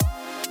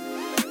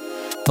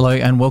Hello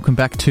and welcome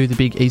back to the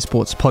Big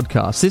Esports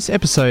Podcast. This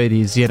episode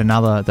is yet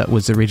another that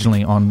was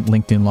originally on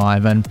LinkedIn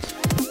Live, and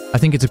I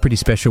think it's a pretty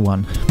special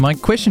one. My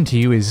question to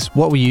you is,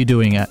 what were you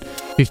doing at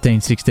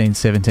 15, 16,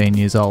 17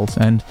 years old?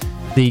 And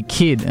the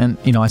kid, and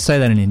I say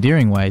that in an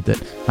endearing way,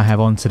 that I have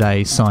on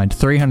today signed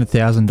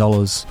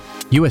 $300,000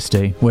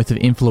 USD worth of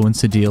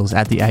influencer deals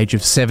at the age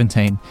of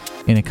 17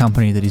 in a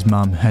company that his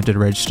mum had to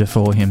register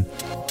for him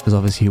because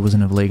obviously he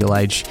wasn't of legal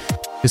age.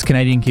 This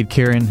Canadian kid,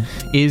 Kieran,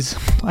 is,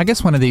 I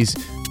guess, one of these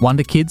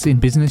wonder kids in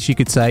business, you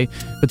could say,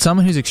 but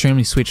someone who's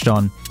extremely switched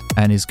on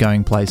and is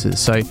going places.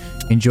 So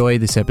enjoy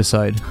this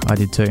episode. I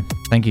did too.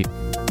 Thank you.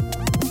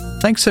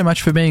 Thanks so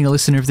much for being a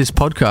listener of this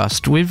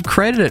podcast. We've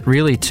created it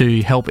really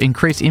to help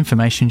increase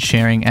information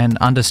sharing and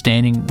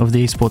understanding of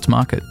the esports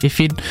market.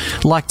 If you'd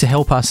like to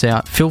help us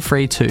out, feel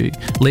free to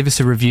leave us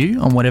a review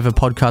on whatever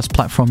podcast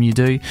platform you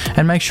do,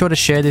 and make sure to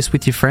share this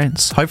with your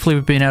friends. Hopefully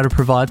we've been able to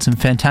provide some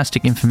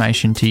fantastic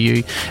information to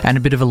you and a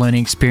bit of a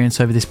learning experience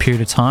over this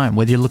period of time,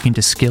 whether you're looking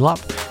to skill up,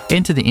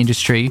 enter the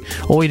industry,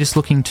 or you're just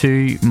looking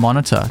to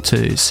monitor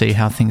to see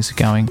how things are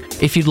going.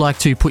 If you'd like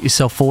to put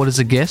yourself forward as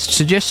a guest,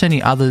 suggest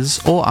any others,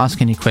 or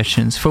ask any questions,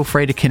 feel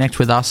free to connect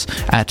with us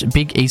at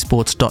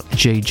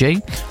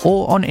bigesports.gg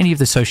or on any of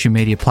the social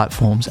media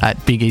platforms at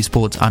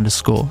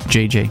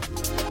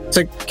bigesports_gg.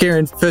 So,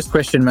 Kieran, first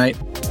question, mate.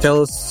 Tell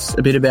us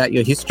a bit about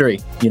your history.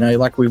 We've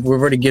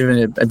already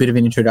given a bit of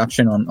an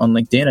introduction on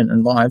LinkedIn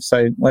and live,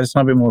 so let us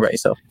know a bit more about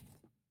yourself.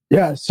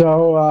 Yeah,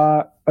 so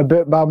a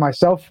bit about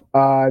myself.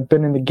 I've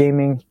been in the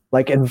gaming,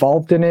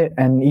 involved in it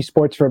and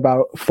esports for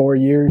about 4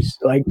 years,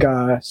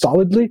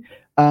 solidly.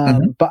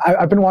 But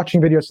I've been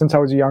watching videos since I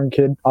was a young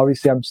kid.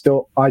 Obviously,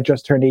 I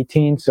just turned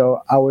 18.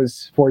 So I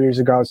was 4 years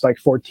ago, I was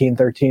 14,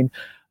 13.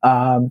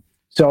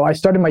 So I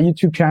started my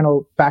YouTube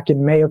channel back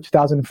in May of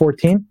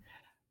 2014,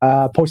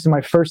 posted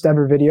my first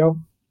ever video,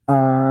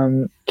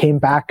 came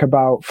back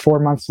about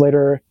 5 months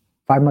later.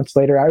 I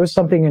was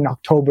something in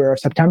October or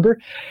September.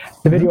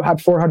 The video had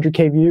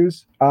 400K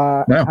views,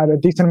 had a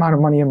decent amount of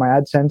money in my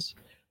AdSense.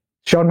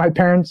 Showed my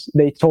parents,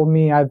 they told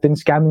me I've been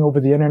scamming over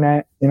the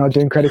internet,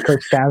 doing credit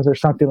card scams or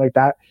something like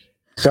that.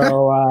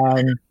 So,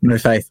 no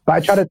faith. But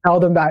I try to tell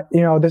them that,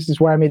 this is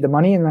where I made the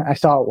money. And I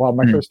saw,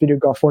 my first video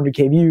got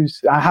 400K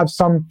views. I have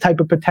some type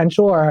of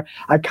potential, or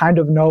I kind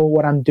of know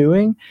what I'm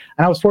doing.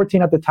 And I was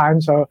 14 at the time,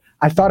 so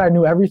I thought I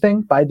knew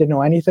everything, but I didn't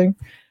know anything.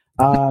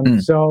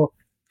 So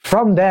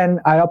from then,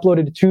 I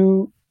uploaded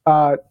two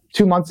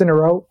months in a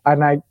row.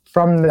 And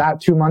from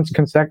that 2 months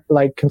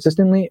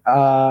consistently,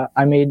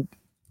 I made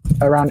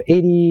around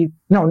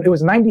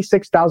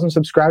 96,000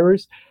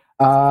 subscribers.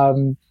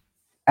 And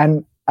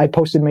I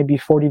posted maybe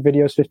 40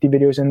 videos, 50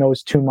 videos in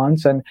those 2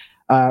 months, and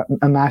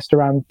amassed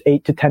around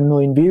 8 to 10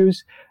 million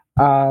views.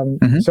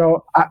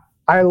 So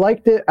I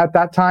liked it at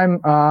that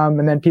time.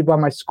 And then people at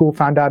my school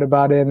found out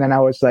about it. And then I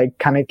was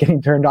kind of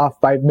getting turned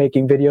off by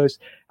making videos.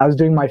 I was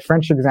doing my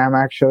French exam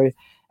actually.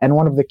 And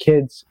one of the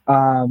kids,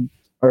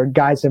 or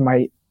guys in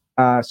my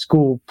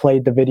school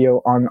played the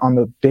video on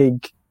the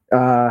big,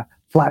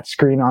 flat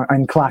screen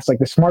in class,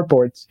 the smart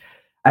boards,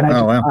 and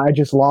I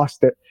just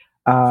lost it.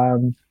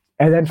 And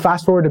then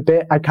fast forward a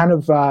bit, I kind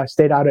of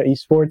stayed out of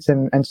esports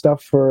and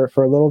stuff for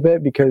a little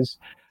bit because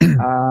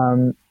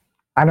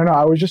I don't know,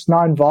 I was just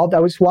not involved. I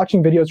was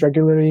watching videos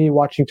regularly,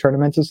 watching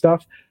tournaments and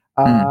stuff.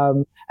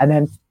 And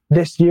then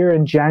this year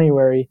in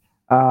January,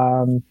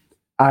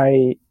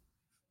 I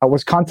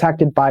was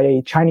contacted by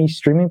a Chinese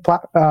streaming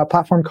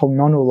platform called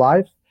Nono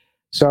Live.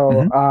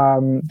 So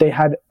they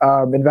had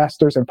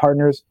investors and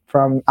partners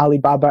from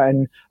Alibaba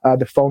and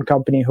the phone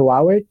company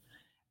Huawei.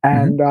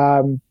 And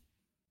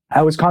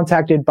I was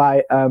contacted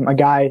by a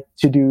guy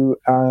to do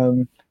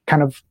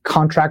kind of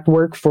contract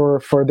work for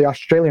the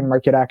Australian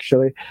market,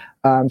 actually,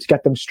 to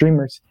get them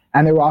streamers.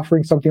 And they were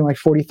offering something like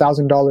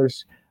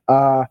 $40,000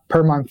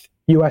 per month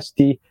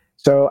USD.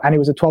 So, and it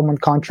was a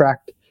 12-month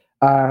contract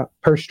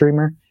per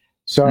streamer.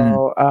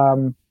 So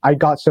I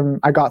got 3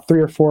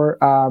 or 4.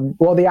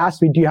 They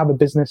asked me, do you have a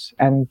business?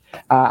 And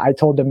I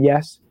told them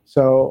yes.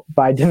 So,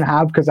 but I didn't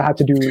have, because I had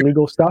to do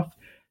legal stuff.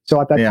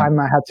 So at that time,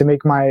 I had to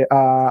make my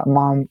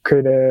mom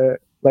could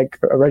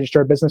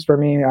register a business for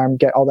me and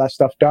get all that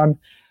stuff done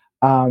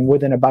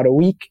within about a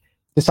week.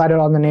 Decided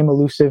on the name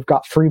Elusive,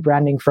 got free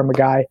branding from a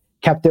guy,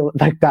 kept it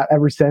like that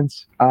ever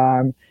since.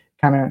 I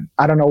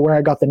don't know where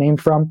I got the name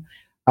from.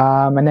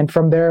 And then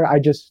from there,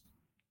 I've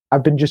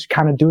been just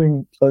kind of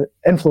doing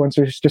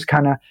influencers, just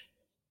kind of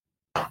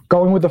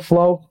going with the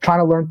flow, trying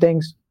to learn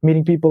things,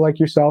 meeting people like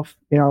yourself,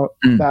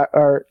 that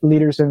are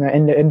leaders in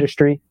the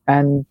industry,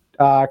 and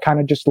kind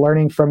of just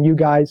learning from you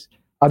guys,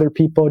 other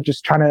people,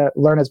 just trying to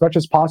learn as much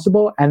as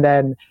possible. And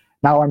then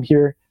now I'm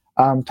here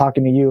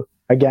talking to you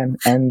again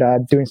and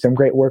doing some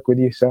great work with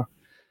you. So.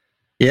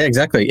 Yeah,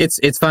 exactly. It's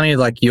funny,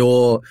 I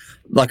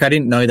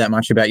didn't know that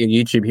much about your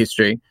YouTube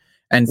history.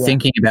 And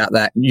thinking about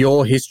that,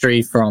 your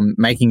history from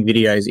making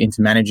videos into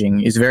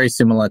managing is very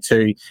similar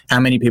to how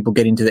many people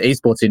get into the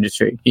esports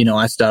industry.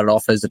 I started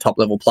off as a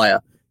top-level player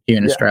here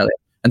in Australia.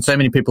 And so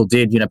many people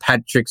did.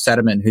 Patrick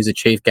Satterman, who's a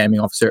chief gaming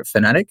officer at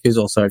Fnatic, who's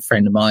also a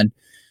friend of mine,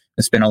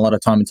 and spent a lot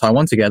of time in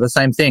Taiwan together.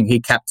 Same thing. He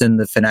captained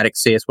the Fnatic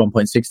CS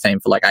 1.6 team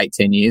for like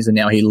 8-10 years, and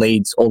now he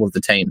leads all of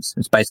the teams.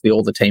 It's basically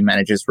all the team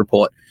managers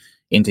report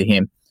into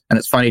him. And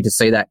it's funny to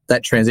see that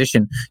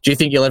transition. Do you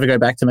think you'll ever go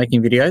back to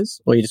making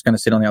videos, or are you just going to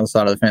sit on the other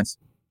side of the fence?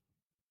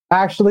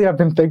 Actually, I've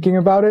been thinking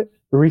about it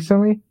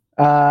recently.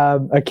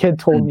 A kid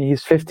told me,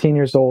 he's 15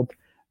 years old.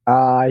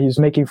 He was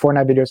making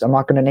Fortnite videos. I'm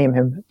not going to name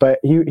him, but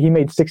he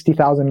made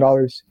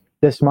 $60,000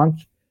 this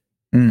month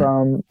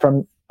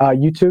from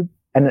YouTube,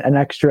 and an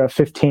extra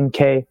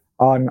 $15K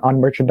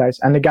on merchandise.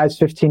 And the guy's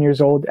 15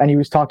 years old, and he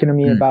was talking to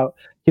me about,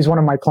 he's one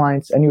of my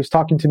clients, and he was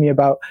talking to me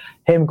about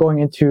him going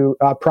into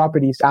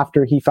properties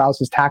after he files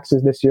his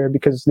taxes this year,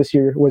 because this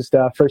year was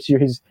the first year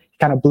he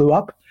kind of blew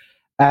up.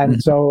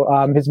 And so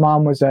his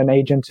mom was an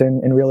agent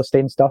in real estate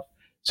and stuff.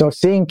 So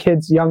seeing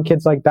young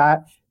kids like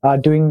that,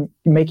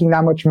 making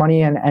that much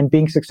money and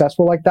being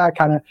successful like that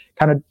kind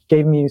of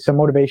gave me some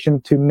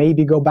motivation to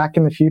maybe go back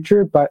in the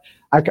future. But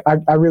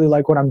I really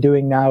like what I'm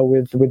doing now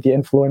with the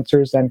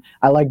influencers, and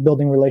I like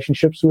building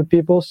relationships with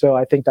people. So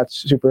I think that's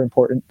super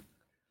important.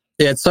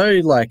 Yeah, it's so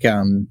like,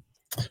 I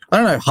don't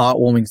know if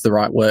heartwarming is the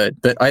right word,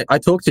 but I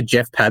talked to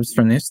Jeff Pabs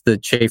from this, the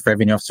Chief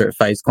Revenue Officer at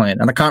FaZe Clan,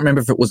 and I can't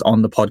remember if it was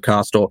on the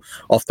podcast or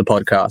off the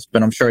podcast,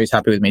 but I'm sure he's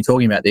happy with me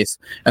talking about this.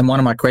 And one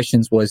of my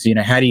questions was,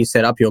 how do you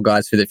set up your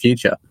guys for the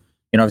future?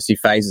 Obviously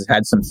FaZe has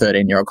had some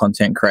 13-year-old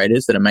content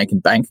creators that are making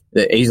bank.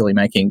 They're easily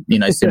making,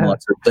 similar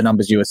to the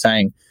numbers you were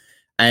saying.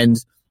 And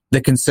the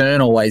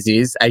concern always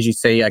is, as you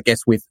see, I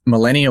guess, with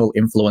millennial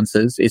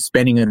influencers, is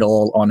spending it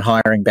all on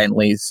hiring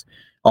Bentleys,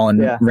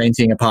 on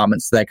renting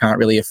apartments they can't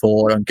really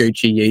afford, on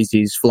Gucci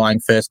Yeezys, flying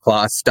first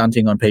class,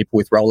 stunting on people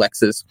with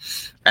Rolexes.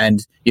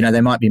 And, they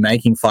might be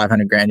making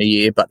 $500,000 a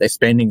year, but they're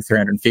spending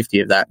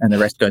 350 of that, and the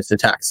rest goes to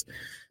tax.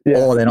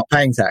 Or they're not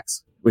paying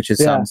tax, which is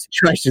some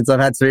situations. I've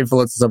had some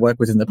influencers I've worked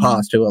with in the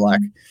past who are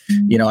like,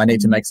 I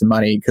need to make some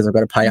money because I've got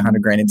to pay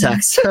 $100,000 in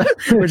tax,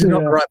 which is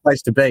not the right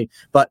place to be.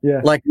 But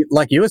like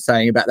you were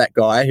saying about that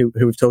guy who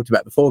we've talked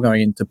about before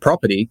going into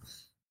property,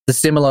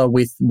 similar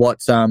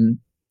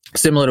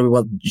to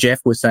what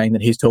Jeff was saying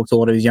that he's talked to a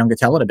lot of his younger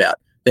talent about.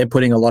 They're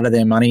putting a lot of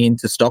their money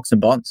into stocks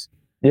and bonds.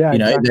 Yeah,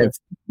 exactly.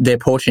 They're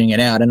portioning it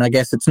out. And I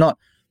guess it's not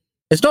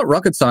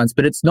rocket science,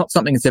 but it's not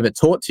something that's ever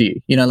taught to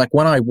you. Like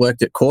when I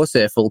worked at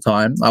Corsair full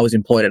time, I was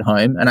employed at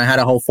home, and I had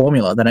a whole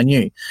formula that I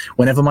knew.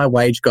 Whenever my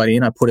wage got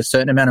in, I put a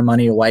certain amount of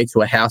money away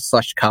to a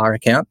house/car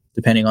account,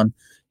 depending on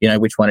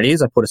which one it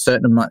is. I put a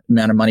certain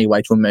amount of money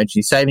away to an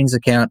emergency savings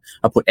account.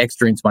 I put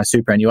extra into my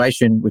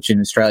superannuation, which in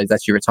Australia,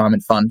 that's your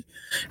retirement fund.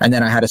 And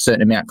then I had a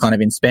certain amount kind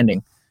of in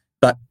spending.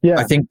 But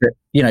I think that,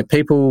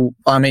 people,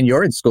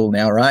 you're in school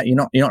now, right?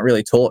 You're not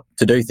really taught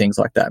to do things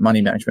like that,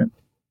 money management.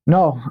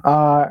 No,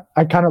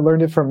 I kind of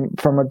learned it from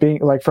my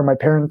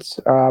parents.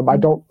 I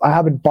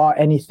haven't bought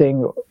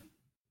anything,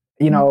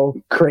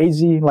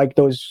 crazy like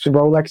those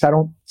Rolex. I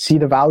don't see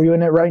the value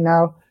in it right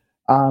now.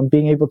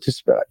 Being able to,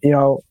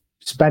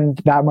 spend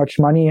that much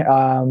money.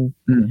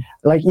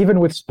 Like even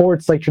with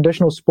sports, like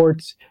traditional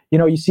sports,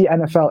 you see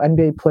NFL,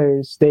 NBA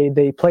players, they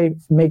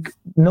make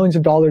millions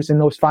of dollars in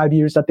those 5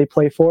 years that they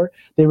play for.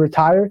 They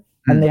retire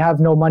and they have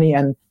no money,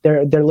 and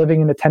they're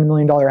living in a $10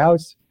 million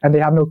house, and they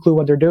have no clue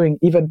what they're doing.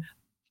 Even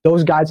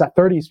those guys at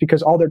 30s,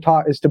 because all they're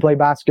taught is to play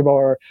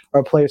basketball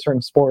or play a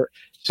certain sport.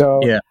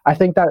 So I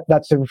think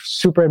that's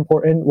super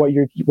important what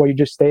you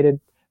just stated.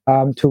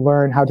 To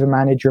learn how to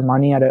manage your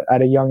money at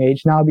a young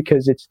age now,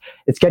 because it's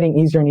getting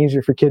easier and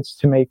easier for kids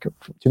to make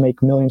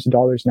millions of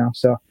dollars now.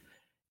 So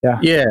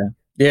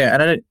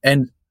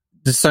and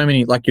there's so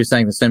many, like you're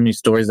saying, there's so many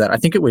stories that I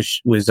think it was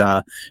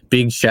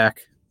Big Shaq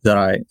that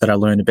I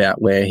learned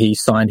about, where he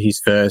signed his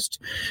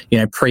first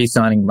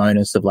pre-signing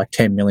bonus of like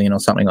 10 million or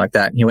something like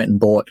that. He went and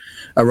bought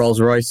a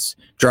Rolls Royce,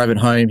 drove it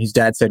home. His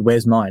dad said,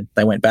 "Where's mine?"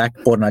 They went back,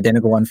 bought an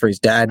identical one for his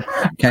dad,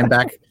 came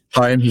back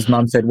home. His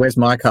mum said, "Where's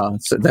my car?"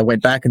 So they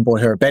went back and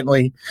bought her a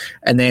Bentley.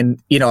 And then,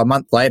 a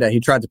month later, he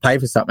tried to pay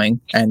for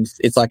something, and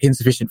it's like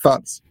insufficient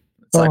funds.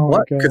 It's like,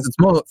 what? Because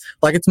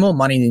it's more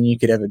money than you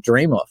could ever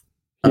dream of.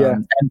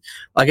 And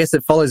I guess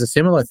it follows a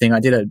similar thing.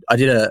 I did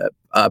a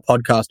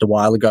podcast a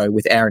while ago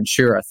with our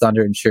insurer,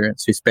 Thunder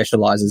Insurance, who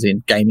specializes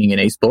in gaming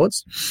and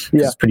esports.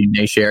 It's a pretty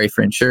niche area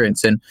for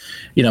insurance. And,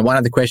 one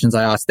of the questions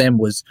I asked them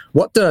was,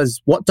 what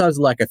does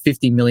like a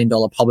 $50 million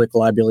public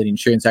liability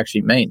insurance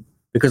actually mean?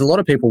 Because a lot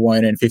of people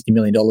won't earn $50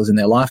 million in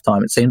their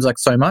lifetime. It seems like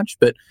so much,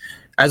 but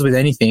as with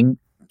anything,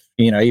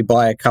 you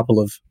buy a couple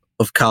of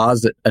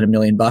cars at $1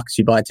 million,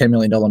 you buy a $10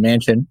 million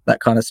mansion,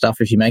 that kind of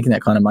stuff. If you're making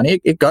that kind of money,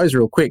 it goes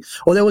real quick.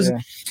 Or there was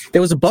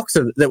a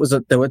boxer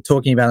that they were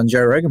talking about on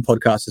Joe Rogan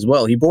podcast as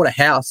well. He bought a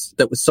house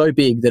that was so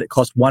big that it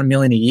cost $1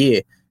 million a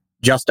year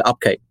just to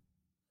upkeep.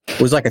 It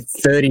was like a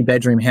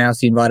 30-bedroom house.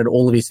 He invited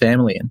all of his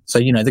family in. So,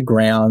 the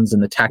grounds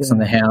and the tax on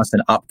the house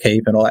and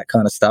upkeep and all that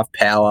kind of stuff,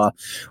 power,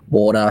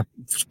 water,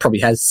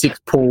 probably has 6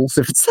 pools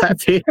if it's that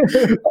big.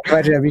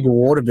 Imagine how big your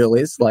water bill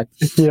is. Like,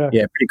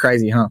 pretty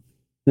crazy, huh?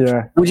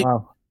 Yeah.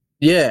 Wow.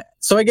 Yeah.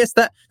 So I guess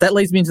that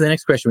leads me into the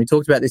next question. We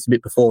talked about this a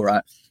bit before,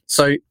 right?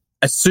 So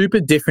a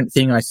super different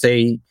thing I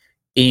see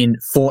in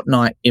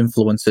Fortnite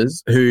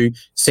influencers who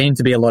seem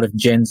to be a lot of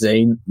Gen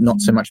Z, not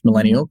so much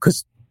millennial,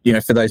 because, you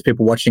know, for those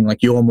people watching,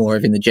 like, you're more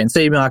of in the Gen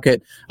Z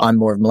market, I'm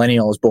more of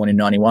millennial, I was born in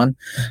 91,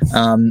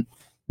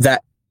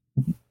 that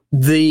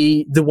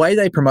the way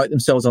they promote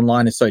themselves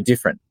online is so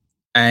different.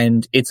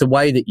 And it's a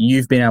way that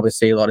you've been able to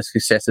see a lot of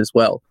success as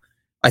well.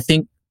 I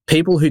think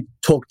people who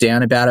talk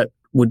down about it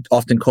would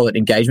often call it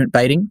engagement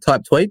baiting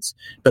type tweets,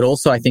 but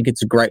also I think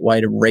it's a great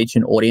way to reach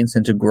an audience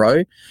and to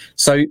grow.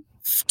 So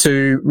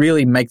to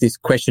really make this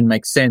question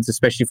make sense,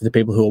 especially for the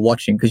people who are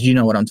watching, because you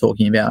know what I'm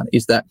talking about,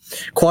 is that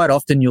quite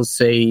often you'll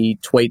see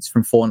tweets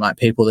from Fortnite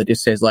people that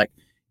just says, like,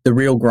 the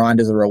real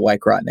grinders are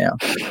awake right now,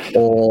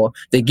 or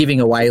they're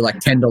giving away like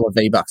 $10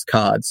 V-Bucks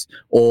cards,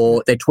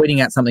 or they're tweeting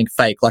out something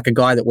fake, like a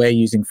guy that we're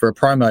using for a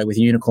promo with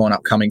Unicorn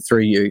upcoming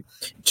through you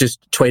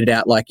just tweeted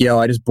out like, yo,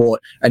 I just bought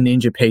a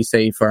Ninja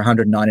PC for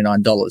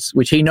 $199,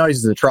 which he knows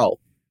is a troll,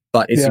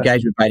 but it's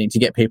engagement baiting to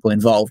get people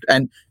involved.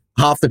 And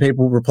half the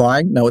people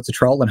replying know it's a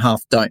troll and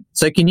half don't.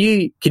 So can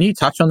you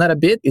touch on that a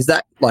bit? Is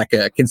that like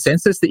a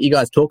consensus that you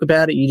guys talk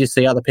about it? You just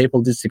see other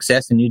people did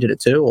success and you did it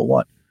too, or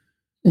what?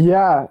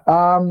 Yeah,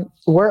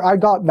 where I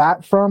got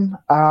that from,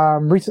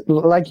 recently,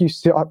 like you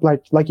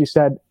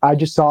said, I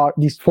just saw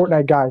these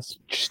Fortnite guys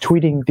just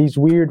tweeting these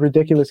weird,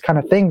 ridiculous kind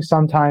of things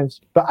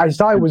sometimes. But I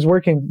saw it was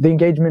working. The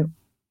engagement,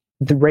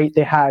 the rate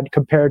they had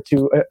compared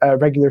to a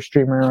regular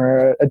streamer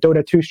or a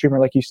Dota 2 streamer,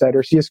 like you said,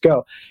 or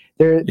CS:GO,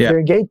 their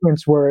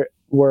engagements were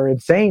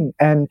insane.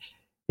 And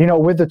you know,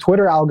 with the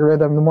Twitter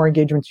algorithm, the more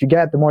engagements you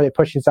get, the more they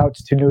push this out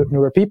to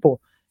newer people.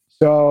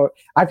 So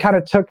I kind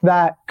of took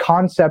that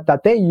concept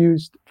that they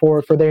used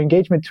for their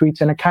engagement tweets,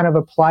 and I kind of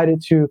applied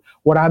it to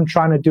what I'm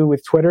trying to do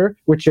with Twitter,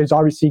 which is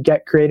obviously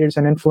get creators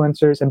and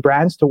influencers and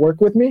brands to work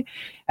with me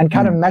and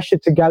kind of mesh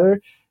it together.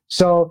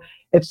 So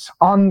it's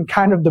on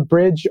kind of the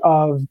bridge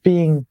of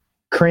being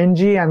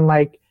cringy and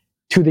like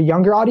to the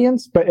younger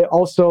audience, but it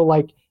also,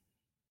 like,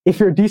 if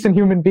you're a decent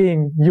human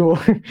being, you'll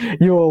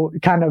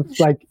kind of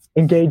like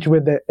engage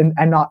with it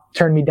and not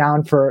turn me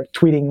down for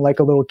tweeting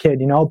like a little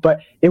kid, you know, but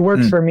it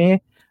works for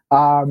me.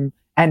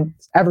 And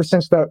ever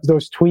since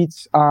those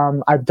tweets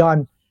I've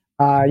done,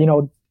 you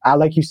know,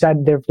 like you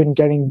said, they've been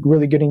getting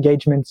really good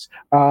engagements,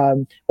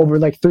 over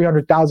like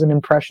 300,000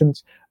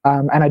 impressions,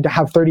 and I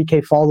have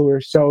 30K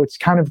followers. So it's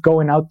kind of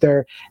going out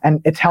there,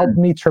 and it's helped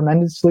me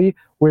tremendously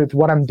with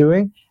what I'm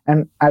doing.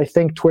 And I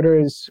think Twitter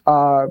is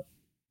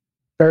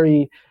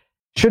very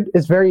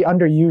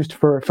underused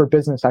for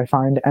business, I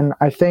find. And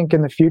I think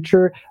in the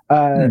future,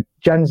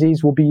 Gen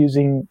Zs will be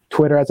using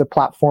Twitter as a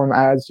platform,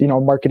 as, you know,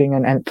 marketing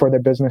and for their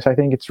business. I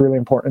think it's really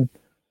important.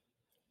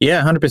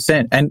 Yeah,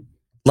 100%. And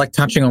like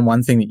touching on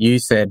one thing that you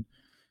said,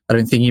 I've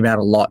been thinking about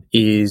a lot,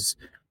 is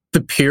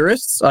the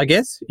purists, I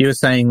guess. You were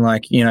saying,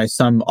 like, you know,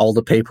 some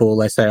older people,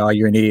 they say, oh,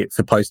 you're an idiot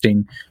for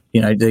posting,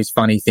 you know, these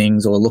funny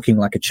things or looking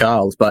like a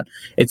child. But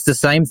it's the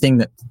same thing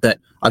that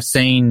I've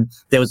seen.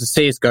 There was a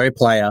CSGO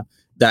player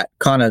that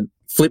kind of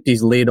flipped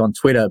his lid on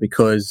Twitter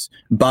because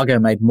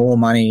Bugger made more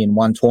money in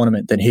one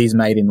tournament than he's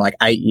made in like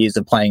 8 years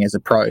of playing as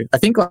a pro. I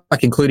think like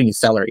including his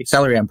salary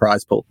and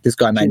prize pool. This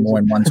guy made more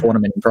in one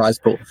tournament in prize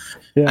pool.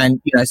 Yeah. And,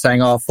 you know,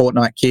 saying, oh,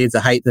 Fortnite kids, I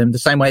hate them. The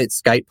same way that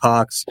skate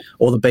parks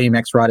or the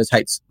BMX riders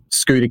hate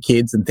scooter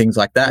kids and things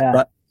like that. Yeah.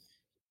 But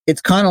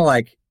it's kind of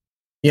like,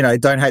 you know,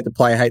 don't hate the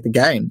player, hate the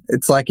game.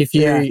 It's like if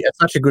you're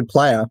such a good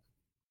player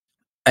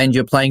and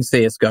you're playing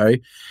CSGO,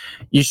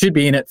 you should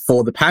be in it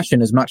for the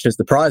passion as much as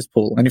the prize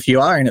pool. And if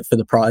you are in it for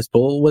the prize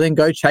pool, well, then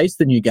go chase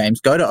the new games.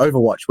 Go to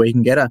Overwatch, where you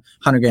can get a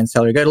 100 $100,000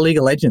 salary. Go to League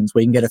of Legends,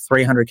 where you can get a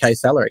 $300K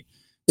salary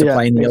to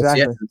play in the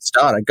LCS at the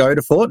starter. Go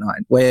to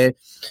Fortnite, where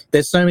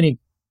there's so many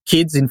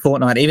kids in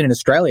Fortnite, even in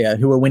Australia,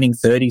 who are winning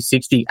 30,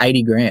 60,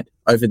 80 grand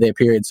over their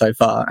period so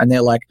far. And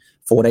they're like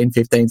 14,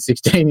 15,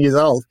 16 years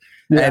old.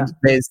 Yeah. And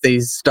there's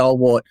these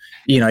stalwart,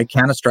 you know,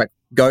 Counter-Strike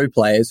Go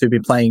players who've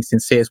been playing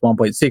since CS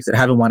 1.6 that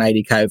haven't won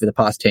 80K over the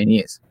past 10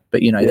 years.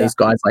 But, you know, these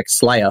guys like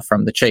Slayer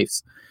from the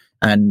Chiefs,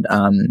 and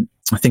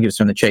I think it was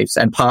from the Chiefs,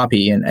 and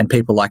Papi and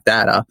people like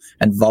that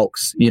and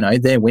Volks, you know,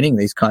 they're winning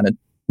these kind of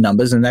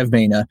numbers, and they've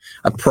been a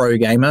pro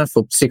gamer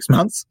for 6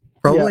 months,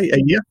 probably a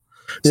year.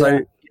 So,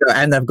 you know,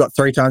 and they've got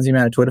 3 times the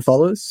amount of Twitter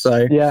followers.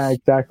 So yeah,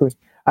 exactly.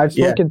 I've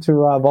spoken to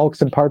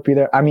Volks and Papi.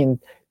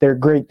 They're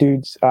great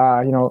dudes.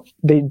 You know,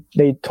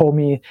 they told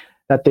me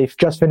that they've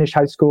just finished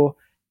high school.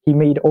 He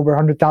made over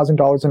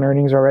 $100,000 in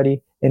earnings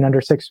already in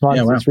under 6 months.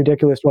 Yeah, wow. It's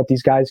ridiculous what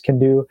these guys can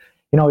do.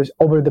 You know,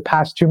 over the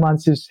past 2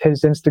 months, his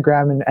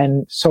Instagram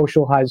and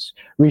social has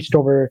reached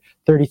over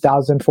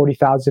 30,000,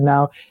 40,000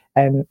 now,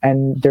 and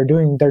they're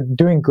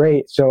doing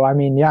great. So I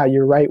mean, yeah,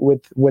 you're right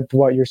with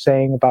what you're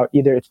saying about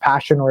either it's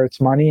passion or it's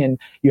money, and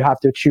you have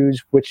to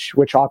choose which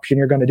option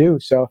you're going to do.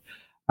 So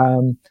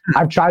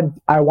I've tried.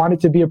 I wanted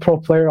to be a pro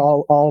player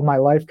all my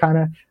life, kind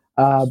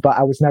of, but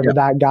I was never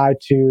that guy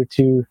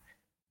to.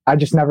 I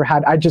just never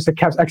had. I just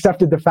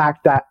accepted the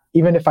fact that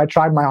even if I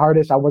tried my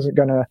hardest, I wasn't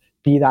going to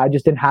be that. I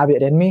just didn't have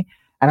it in me.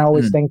 And I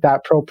always think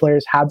that pro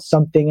players have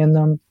something in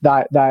them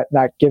that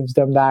gives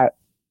them that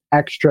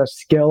extra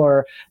skill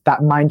or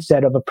that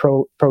mindset of a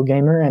pro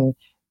gamer. And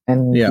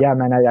And yeah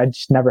man, I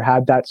just never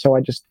had that. So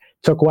I just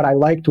took what I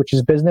liked, which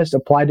is business,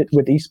 applied it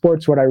with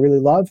esports, what I really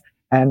love,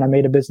 and I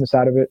made a business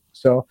out of it.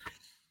 So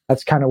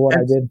that's kind of what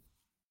I did.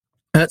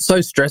 And it's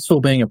so stressful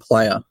being a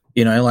player.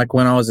 You know, like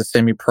when I was a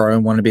semi-pro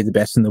and wanted to be the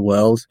best in the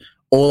world,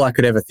 all I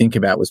could ever think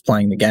about was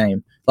playing the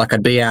game. Like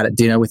I'd be out at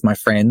dinner with my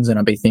friends and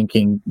I'd be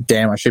thinking,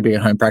 damn, I should be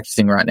at home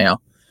practicing right now.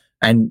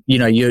 And, you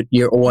know,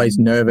 you're always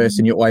nervous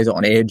and you're always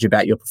on edge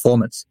about your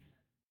performance.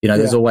 You know,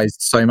 there's always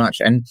so much.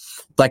 And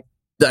like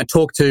I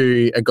talked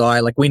to a guy,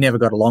 like we never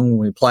got along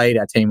when we played.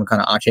 Our team were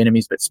kind of arch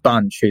enemies, but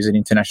Sponge, who's an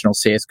international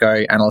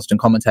CSGO analyst and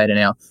commentator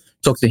now,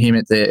 talked to him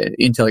at the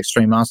Intel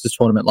Extreme Masters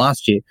tournament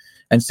last year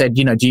and said,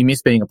 you know, do you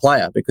miss being a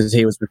player? Because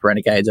he was with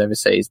Renegades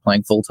overseas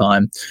playing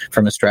full-time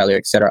from Australia,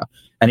 etc.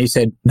 And he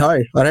said,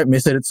 no, I don't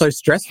miss it. It's so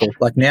stressful.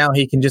 Like now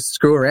he can just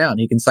screw around.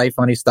 He can say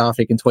funny stuff.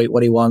 He can tweet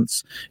what he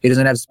wants. He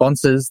doesn't have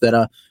sponsors that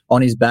are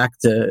on his back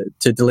to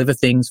deliver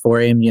things for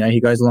him. You know,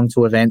 he goes along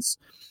to events.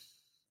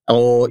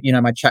 Or, you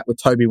know, my chat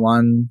with Toby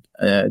One,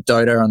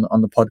 Dota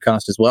on the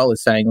podcast as well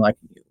is saying, like,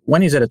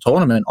 when he's at a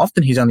tournament,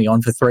 often he's only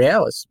on for 3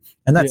 hours.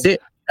 And that's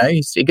it. You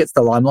know, he gets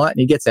the limelight and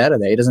he gets out of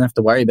there. He doesn't have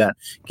to worry about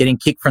getting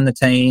kicked from the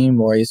team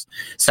or his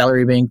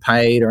salary being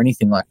paid or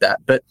anything like that.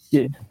 But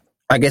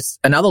I guess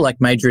another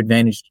like major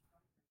advantage,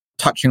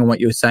 touching on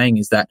what you were saying,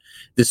 is that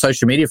the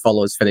social media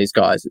followers for these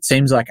guys, it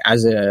seems like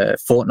as a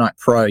Fortnite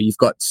pro, you've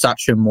got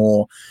such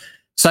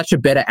a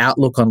better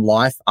outlook on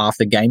life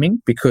after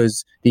gaming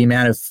because the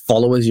amount of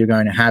followers you're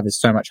going to have is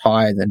so much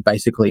higher than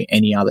basically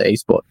any other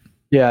esport.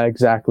 Yeah,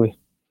 exactly.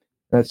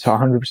 That's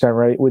 100%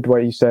 right with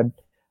what you said.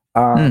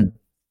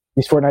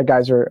 These Fortnite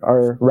guys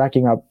are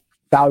racking up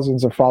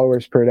thousands of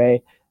followers per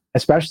day.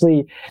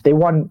 Especially, they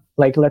won,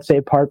 like, let's say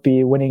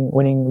Parpy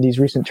winning these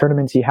recent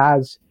tournaments he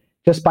has.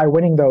 Just by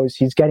winning those,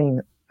 he's getting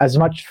as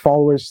much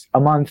followers a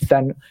month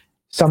than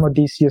some of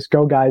these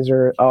CSGO guys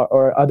or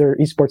other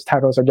esports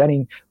titles are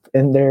getting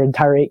in their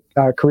entire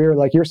career,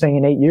 like you're saying,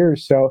 in 8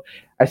 years. So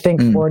I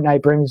think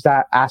Fortnite brings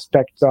that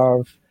aspect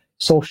of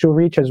social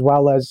reach as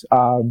well as,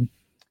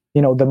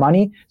 you know, the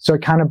money. So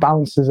it kind of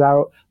balances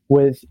out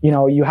with, you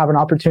know, you have an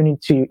opportunity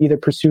to either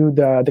pursue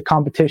the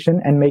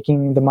competition and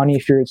making the money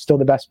if you're still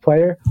the best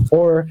player,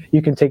 or you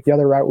can take the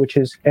other route, which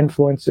is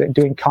influence,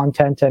 doing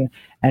content.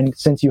 And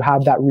since you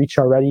have that reach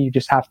already, you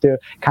just have to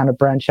kind of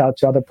branch out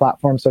to other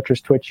platforms such as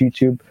Twitch,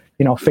 YouTube,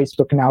 you know,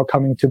 Facebook now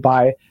coming to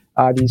buy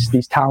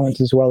these talents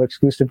as well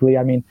exclusively.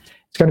 I mean,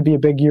 it's going to be a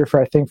big year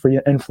for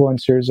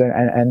influencers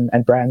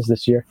and brands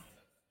this year.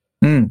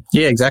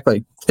 Yeah,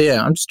 exactly.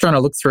 Yeah, I'm just trying to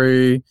look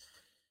through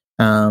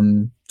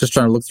some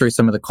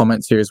of the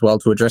comments here as well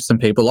to address some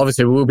people.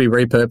 Obviously, we'll be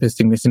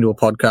repurposing this into a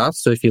podcast.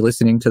 So if you're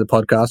listening to the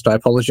podcast, I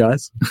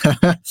apologize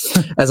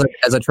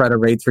as I try to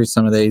read through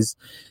some of these.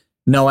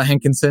 Noah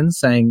Hankinson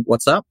saying,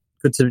 "What's up?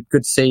 Good to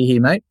see you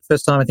here, mate.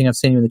 First time I think I've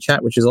seen you in the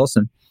chat, which is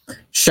awesome."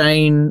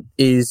 Shane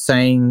is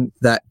saying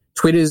that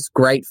Twitter's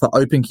great for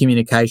open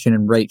communication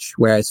and reach,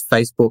 whereas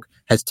Facebook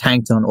has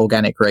tanked on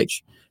organic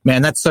reach.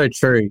 Man, that's so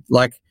true.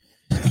 Like,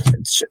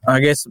 I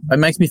guess it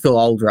makes me feel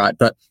old, right?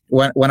 But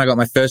when I got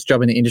my first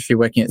job in the industry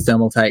working at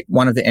Thermaltake,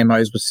 one of the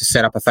MOs was to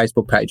set up a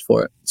Facebook page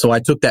for it. So I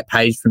took that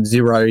page from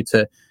 0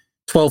 to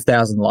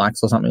 12,000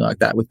 likes or something like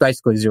that with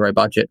basically zero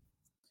budget.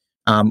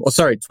 0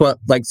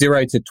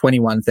 to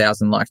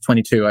 21,000 likes,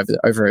 22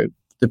 over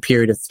the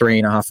period of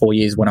 3.5, 4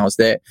 years when I was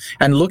there.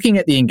 And looking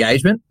at the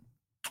engagement,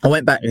 I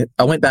went back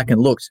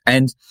and looked,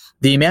 and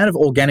the amount of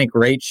organic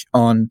reach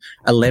on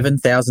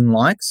 11,000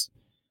 likes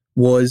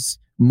was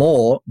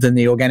more than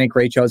the organic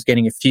reach I was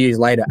getting a few years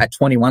later at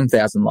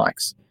 21,000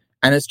 likes.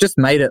 And it's just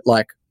made it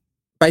like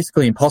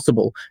basically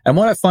impossible. And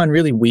what I find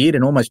really weird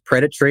and almost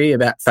predatory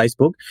about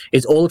Facebook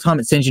is all the time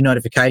it sends you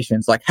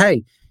notifications like,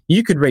 hey,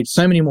 you could reach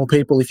so many more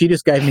people if you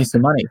just gave me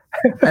some money.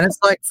 And it's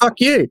like, fuck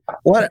you.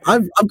 What?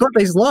 I've got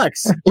these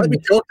likes. Let me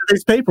talk to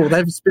these people.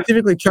 They've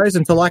specifically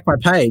chosen to like my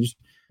page.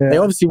 Yeah. They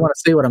obviously want to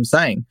see what I'm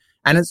saying.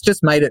 And it's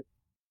just made it,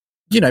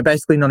 you know,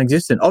 basically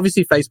non-existent.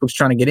 Obviously, Facebook's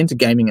trying to get into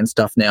gaming and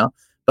stuff now,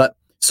 but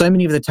so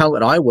many of the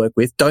talent I work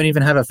with don't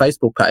even have a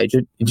Facebook page.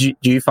 Do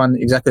you find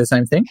exactly the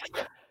same thing?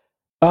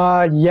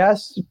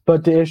 Yes,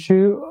 but the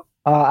issue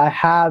I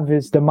have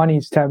is the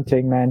money's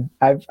tempting, man.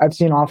 I've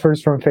seen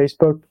offers from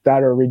Facebook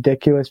that are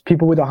ridiculous.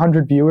 People with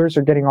 100 viewers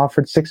are getting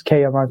offered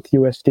 $6,000 a month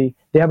USD.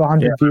 They have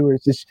 100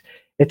 viewers.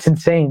 It's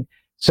insane.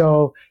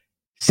 So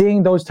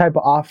seeing those type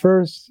of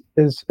offers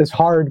is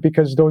hard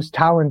because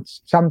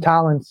some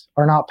talents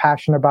are not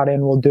passionate about it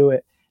and will do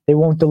it. They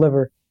won't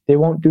deliver. They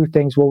won't do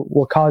things.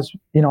 Will cause,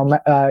 you know,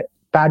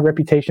 bad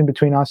reputation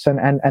between us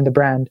and the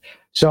brand.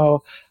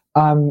 So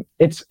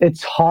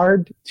it's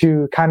hard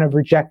to kind of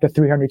reject a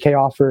 $300,000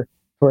 offer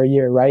for a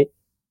year, right?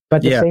 But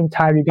at the same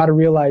time, you got to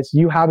realize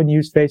you haven't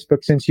used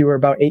Facebook since you were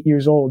about 8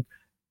 years old.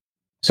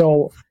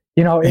 So,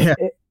 you know,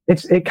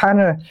 it's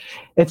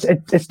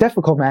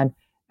difficult, man.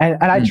 And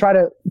I try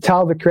to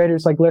tell the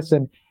creators, like,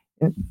 listen,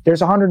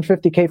 there's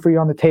 $150,000 for you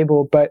on the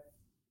table, but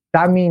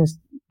that means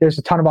there's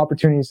a ton of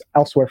opportunities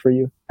elsewhere for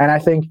you. And I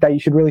think that you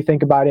should really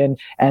think about it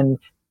and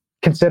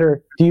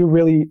consider,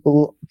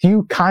 do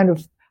you kind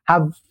of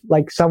have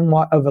like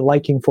somewhat of a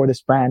liking for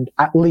this brand,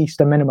 at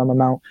least a minimum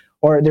amount,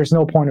 or there's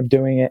no point of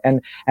doing it.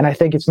 And I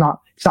think it's not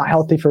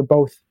healthy for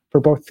both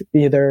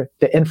either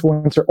the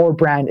influencer or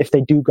brand if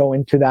they do go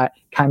into that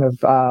kind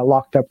of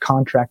locked up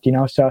contract, you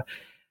know. So,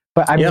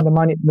 but I mean,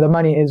 the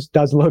money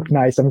does look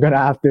nice. I'm gonna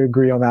have to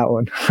agree on that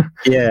one.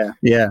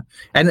 Yeah.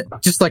 And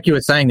just like you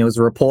were saying, there was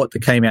a report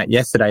that came out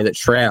yesterday that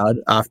Shroud,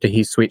 after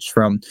he switched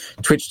from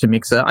Twitch to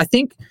Mixer, I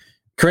think,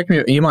 correct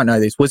me, you might know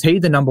this, was he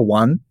the number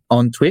one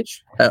on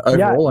Twitch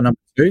overall, or number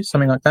two,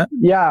 something like that?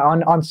 Yeah,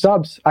 on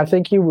subs, I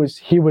think he was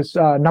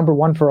number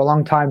one for a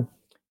long time.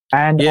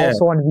 And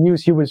also on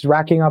views, he was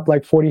racking up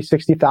like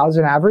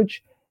 40,000-60,000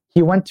 average.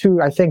 He went to,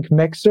 I think,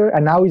 Mixer,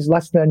 and now he's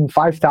less than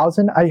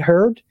 5,000, I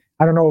heard.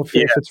 I don't know if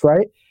it's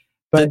right.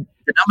 But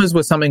the numbers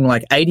were something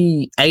like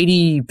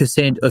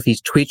 80% of his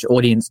Twitch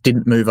audience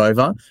didn't move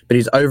over, but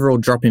his overall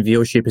drop in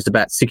viewership is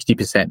about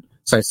 60%.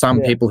 So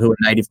some people who are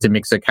native to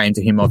Mixer came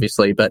to him,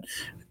 obviously, but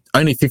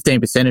only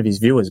 15% of his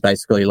viewers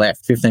basically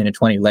left, 15 to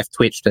 20 left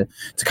Twitch to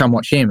come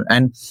watch him.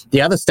 And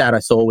the other stat I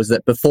saw was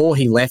that before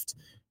he left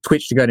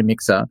Twitch to go to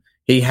Mixer,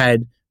 he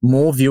had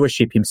more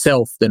viewership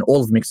himself than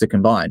all of Mixer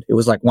combined. It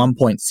was like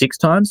 1.6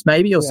 times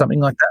maybe, or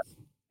something like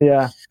that.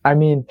 Yeah. I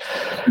mean,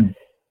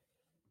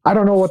 I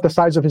don't know what the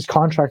size of his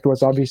contract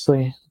was,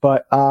 obviously,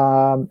 but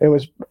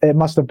it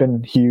must have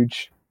been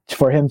huge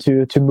for him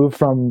to move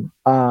from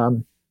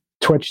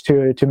Twitch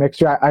to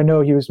Mixer. I know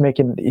he was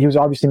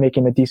obviously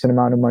making a decent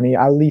amount of money,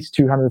 at least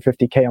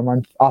 $250K a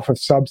month off of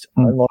subs,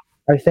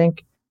 I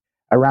think,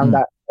 around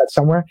that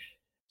somewhere.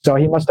 So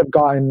he must have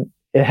gotten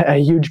a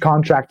huge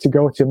contract to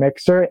go to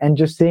Mixer, and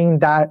just seeing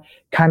that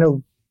kind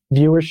of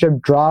viewership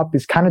drop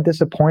is kind of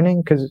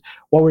disappointing, because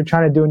what we're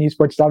trying to do in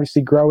esports is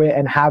obviously grow it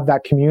and have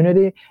that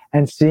community,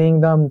 and seeing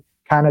them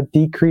kind of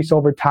decrease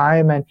over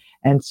time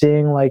and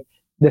seeing like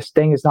this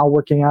thing is not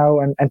working out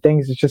and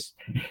things, it's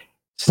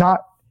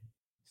not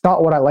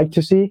what I like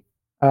to see.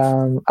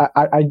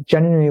 I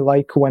genuinely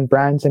like when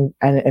brands and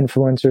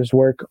influencers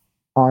work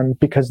on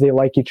because they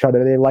like each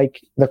other. They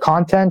like the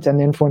content, and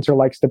the influencer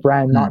likes the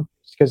brand, not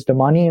because the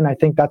money. And I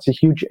think that's a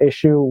huge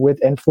issue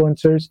with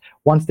influencers.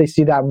 Once they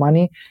see that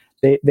money,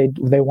 they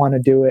want to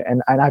do it.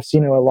 And I've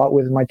seen it a lot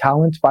with my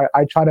talent, but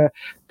I try to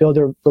build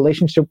a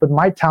relationship with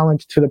my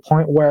talent to the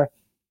point where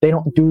they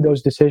don't do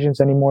those decisions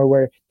anymore,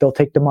 where they'll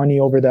take the money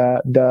over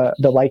the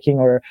liking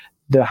or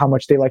the how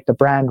much they like the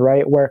brand,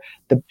 right? Where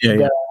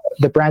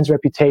the brand's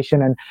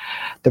reputation and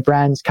the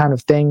brand's kind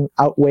of thing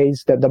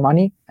outweighs the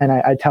money. And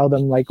I tell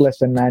them, like,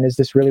 listen, man, is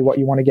this really what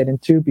you want to get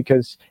into?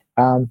 Because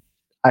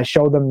I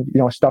show them,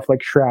 stuff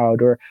like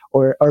Shroud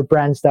or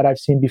brands that I've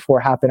seen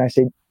before happen. I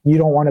say, you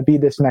don't want to be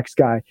this next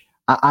guy.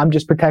 I'm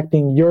just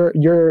protecting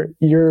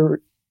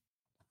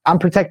I'm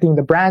protecting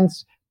the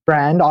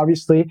brand,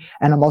 obviously,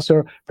 and I'm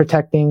also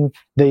protecting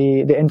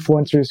the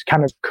influencer's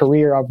kind of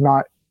career of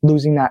not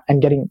losing that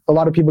and getting a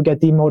lot of people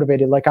get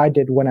demotivated, like I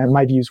did when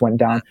my views went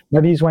down. My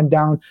views went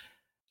down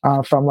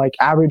from like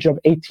average of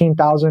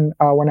 18,000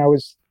 when I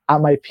was at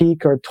my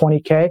peak, or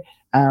 20K.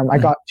 I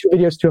got 2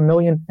 videos to 1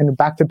 million in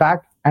back to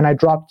back, and I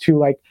dropped to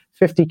like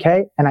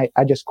 50K, and I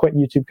just quit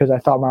YouTube because I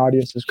thought my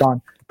audience was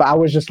gone. But I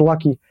was just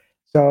lucky.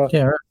 So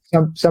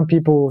some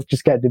people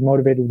just get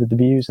demotivated with the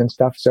views and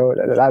stuff. So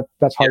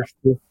that's hard to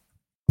do.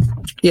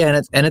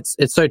 Yeah, and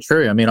it's so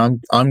true. I mean, I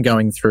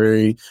went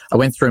through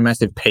a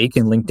massive peak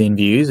in LinkedIn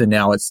views, and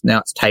now it's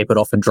tapered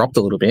off and dropped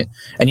a little bit.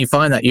 And you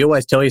find that you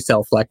always tell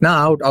yourself, like, no,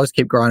 I'll just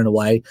keep grinding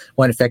away,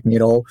 won't affect me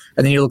at all.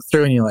 And then you look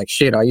through and you're like,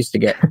 shit, I used to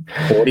get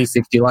 40,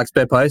 60 likes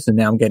per post, and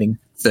now I'm getting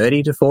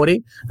 30 to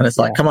 40. And it's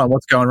like, come on,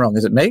 what's going wrong?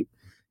 Is it me?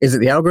 Is it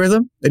the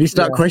algorithm? And you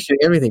start questioning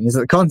everything. Is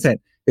it the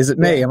content? Is it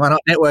me? Am I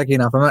not networking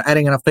enough? Am I not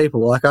adding enough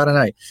people? Like, I don't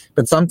know.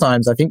 But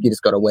sometimes I think you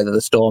just got to weather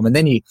the storm. And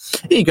then you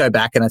go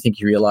back, and I think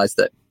you realize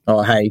that,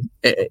 oh, hey,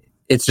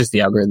 it's just the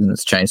algorithm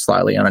that's changed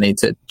slightly, and I need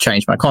to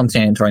change my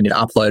content, or I need to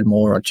upload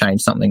more, or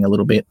change something a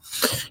little bit.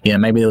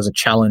 Maybe there was a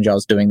challenge I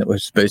was doing that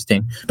was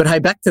boosting. But hey,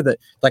 back to the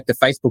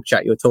Facebook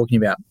chat you were talking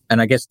about,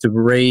 and I guess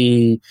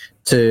to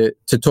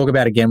talk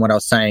about again what I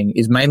was saying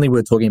is mainly we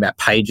were talking about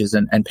pages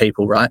and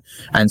people, right?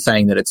 And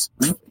saying that it's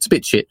a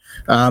bit shit.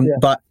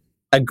 But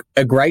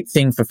a great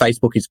thing for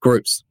Facebook is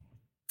groups.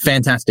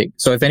 Fantastic.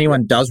 So if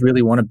anyone does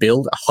really want to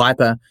build a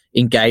hyper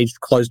engaged,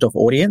 closed off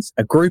audience,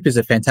 a group is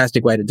a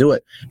fantastic way to do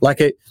it.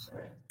 Like a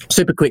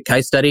super quick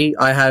case study,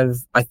 I have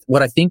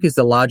what I think is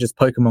the largest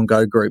Pokemon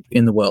Go group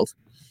in the world,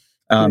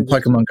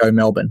 Pokemon Go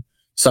Melbourne.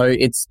 So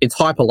it's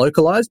hyper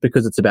localized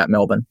because it's about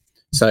Melbourne.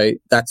 So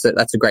that's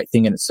a great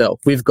thing in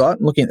itself. We've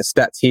got, looking at the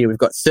stats here, we've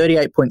got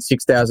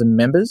 38.6 thousand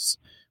members.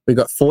 We've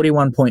got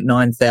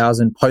 41.9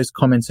 thousand post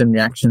comments and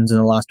reactions in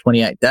the last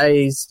 28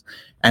 days.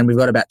 And we've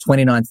got about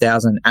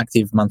 29,000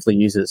 active monthly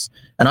users.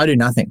 And I do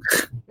nothing.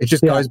 It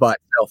just goes by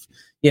itself.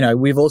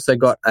 We've also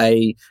got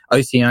a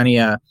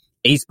Oceania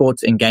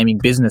esports and gaming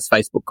business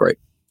Facebook group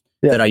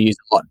that I use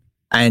a lot.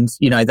 And,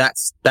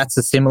 that's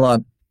a similar,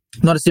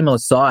 not a similar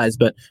size,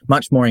 but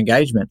much more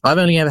engagement. I've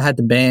only ever had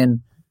to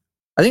ban,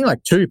 I think, like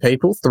 3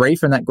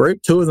 from that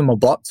group. 2 of them were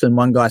bots, and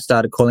one guy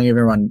started calling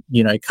everyone,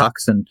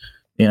 cucks and,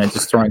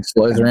 just throwing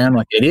slurs around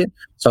like an idiot.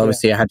 So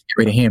obviously I had to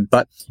get rid of him.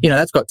 But,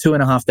 that's got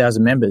 2,500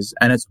 members,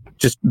 and it's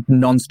just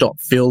nonstop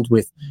filled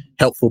with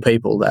helpful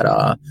people that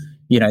are,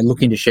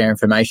 looking to share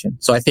information.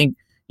 So I think,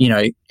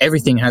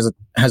 everything has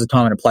a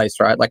time and a place,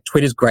 right? Like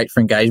Twitter's great for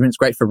engagement. It's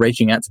great for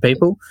reaching out to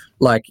people.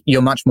 Like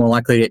you're much more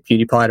likely to get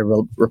PewDiePie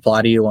to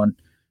reply to you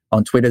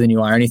on Twitter than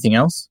you are anything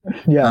else.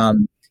 Yeah.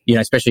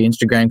 Especially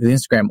Instagram, because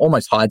Instagram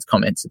almost hides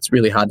comments. It's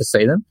really hard to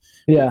see them.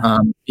 Yeah.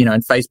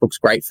 And Facebook's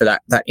great for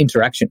that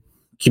interaction,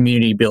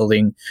 community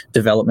building,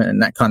 development,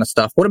 and that kind of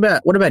stuff. What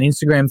about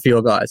Instagram for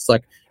your guys?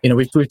 Like,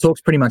 we've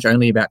talked pretty much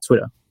only about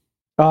Twitter.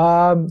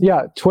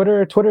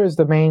 Twitter is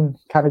the main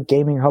kind of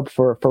gaming hub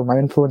for my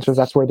influencers.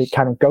 That's where they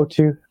kind of go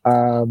to.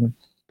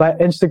 But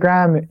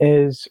Instagram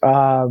is,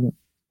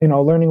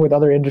 learning with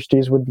other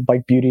industries with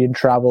like beauty and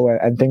travel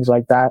and things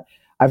like that.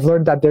 I've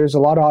learned that there's a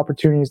lot of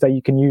opportunities that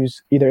you can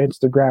use either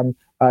Instagram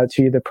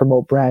to either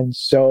promote brands.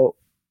 So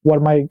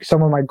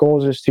some of my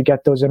goals is to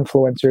get those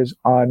influencers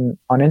on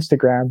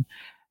Instagram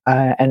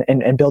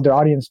and build their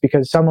audience,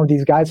 because some of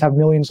these guys have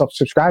millions of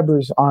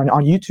subscribers on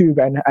YouTube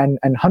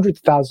and hundreds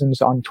of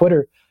thousands on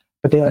Twitter,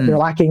 but they're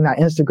lacking that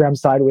Instagram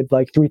side with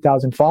like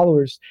 3,000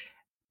 followers.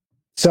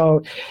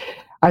 So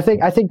I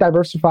think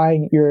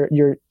diversifying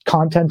your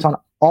content on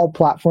all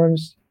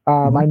platforms.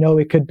 I know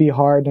it could be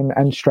hard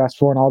and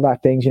stressful and all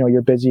that things.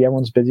 You're busy,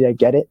 everyone's busy, I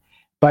get it.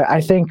 But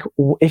I think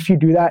if you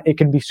do that, it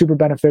can be super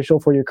beneficial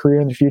for your career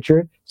in the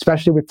future,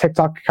 especially with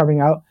TikTok coming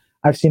out.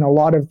 I've seen a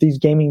lot of these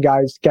gaming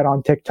guys get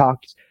on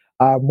TikTok.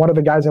 One of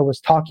the guys I was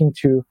talking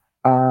to,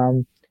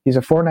 he's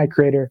a Fortnite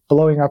creator,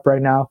 blowing up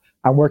right now.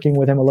 I'm working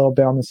with him a little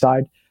bit on the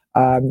side.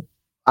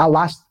 Our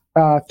last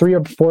 3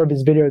 or 4 of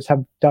his videos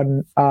have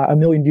done 1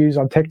 million views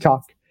on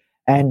TikTok,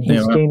 and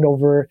he's gained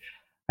over,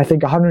 I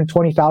think,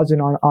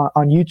 120,000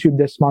 on YouTube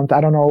this month. I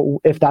don't know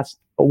if that's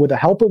with the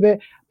help of it,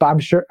 but I'm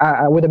sure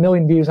with 1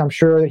 million views, I'm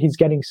sure he's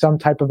getting some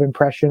type of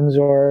impressions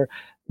or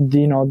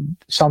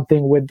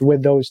something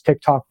with those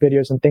TikTok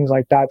videos and things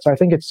like that. So I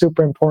think it's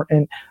super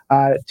important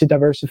to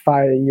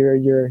diversify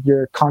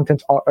your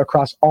content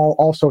across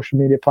all social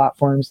media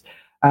platforms.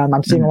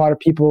 I'm seeing a lot of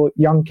people,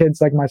 young kids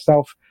like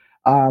myself,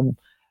 on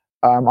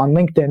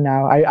LinkedIn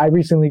now. I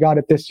recently got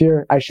it this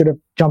year. I should have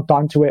jumped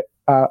onto it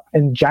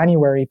in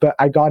January, but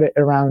I got it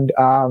around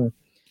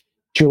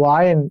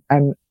July, and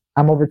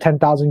I'm over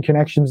 10,000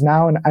 connections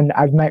now, and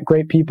I've met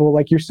great people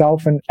like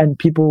yourself and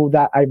people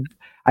that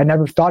I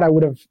never thought I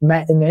would have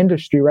met in the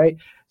industry, right?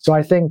 So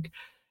I think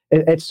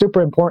it's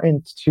super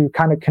important to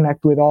kind of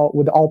connect with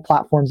all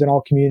platforms and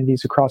all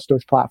communities across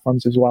those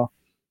platforms as well.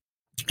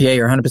 Yeah,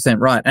 you're 100%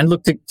 right. And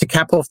look, to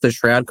cap off the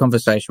Shroud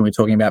conversation we were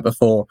talking about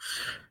before,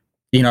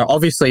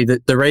 obviously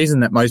the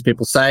reason that most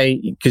people say,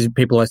 because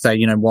people always say,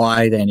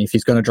 why then, if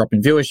he's going to drop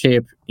in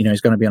viewership,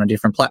 he's going to be on a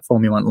different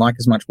platform, he won't like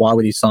as much, why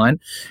would he sign?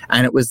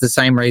 And it was the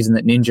same reason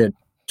that Ninja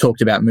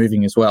talked about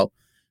moving as well,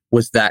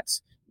 was that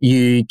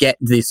you get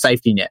the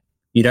safety net.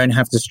 You don't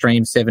have to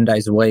stream 7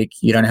 days a week.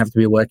 You don't have to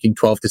be working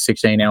 12 to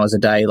 16 hours a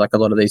day like a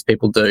lot of these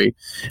people do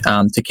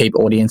to keep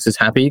audiences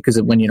happy, because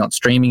when you're not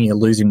streaming, you're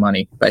losing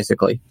money,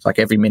 basically. It's like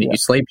every minute you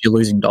sleep, you're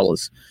losing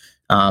dollars.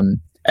 And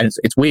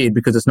it's weird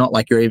because it's not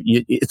like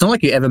it's not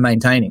like you're ever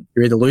maintaining.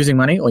 You're either losing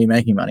money or you're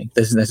making money.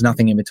 There's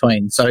nothing in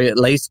between. So at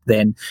least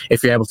then,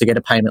 if you're able to get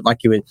a payment like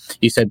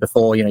you said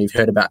before, you've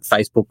heard about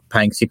Facebook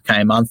paying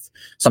 $6,000 a month,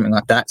 something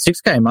like that.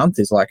 $6,000 a month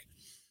is like,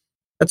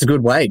 that's a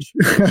good wage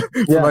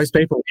for most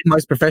people in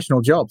most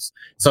professional jobs.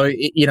 So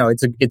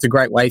it's a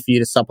great way for you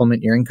to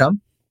supplement your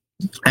income,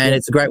 and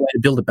it's a great way to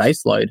build a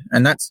base load.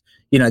 And that's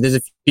there's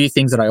a few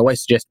things that I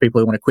always suggest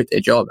people who want to quit their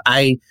job.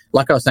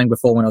 Like I was saying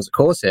before, when I was at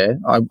Corsair,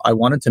 I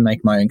wanted to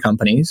make my own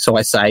company, so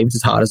I saved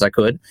as hard as I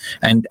could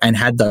and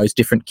had those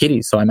different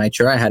kitties. So I made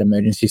sure I had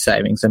emergency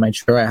savings. I made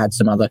sure I had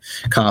some other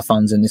car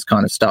funds and this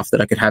kind of stuff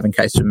that I could have in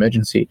case of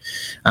emergency.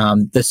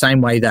 The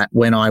same way that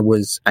when I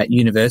was at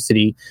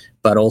university,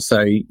 but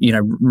also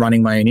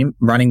running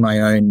my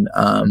own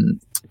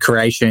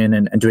creation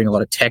and doing a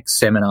lot of tech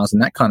seminars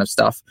and that kind of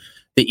stuff,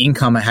 the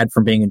income I had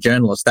from being a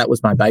journalist, that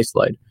was my base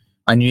load.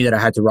 I knew that I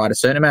had to write a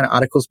certain amount of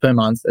articles per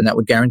month, and that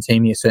would guarantee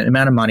me a certain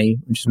amount of money,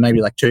 which is maybe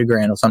like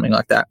 $2,000 or something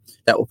like that.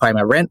 That will pay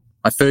my rent,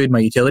 my food, my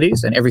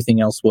utilities, and everything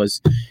else was,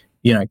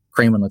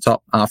 cream on the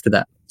top after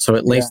that. So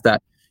at least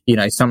that,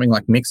 something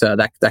like Mixer,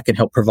 that can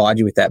help provide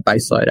you with that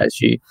base load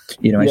as you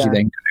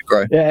then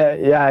grow.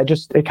 Yeah.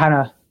 It kind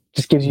of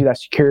just gives you that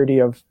security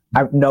of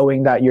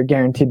knowing that you're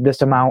guaranteed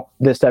this amount,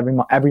 this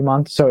every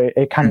month. So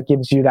it kind of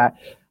gives you that,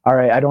 all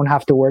right, I don't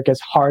have to work as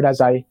hard as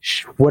I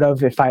would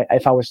have if I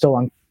was still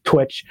on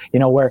Twitch,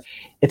 where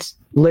it's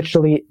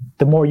literally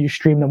the more you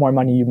stream, the more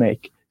money you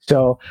make.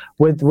 So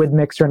with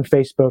Mixer and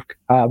Facebook,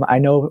 I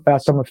know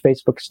some of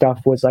Facebook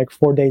stuff was like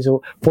 4 days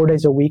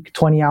a week,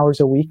 20 hours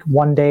a week,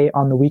 1 day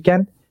on the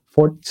weekend.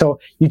 So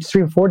you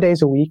stream 4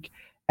 days a week,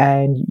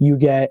 and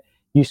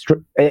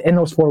in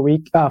those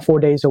 4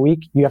 days a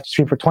week, you have to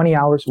stream for 20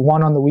 hours,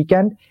 1 on the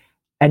weekend,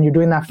 and you're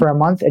doing that for a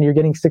month, and you're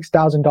getting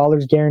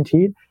 $6,000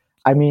 guaranteed.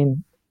 I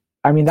mean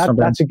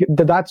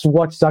that's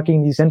what's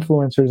sucking these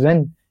influencers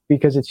in,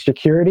 because it's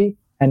security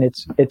and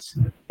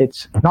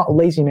it's not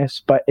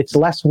laziness, but it's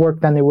less work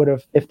than they would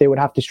have if they would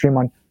have to stream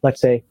on,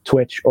 let's say,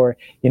 Twitch, or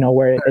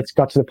where it's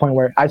got to the point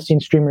where I've seen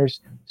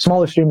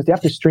smaller streamers, they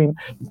have to stream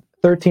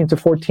 13 to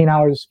 14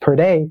 hours per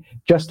day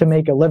just to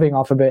make a living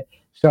off of it.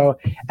 So,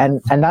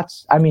 and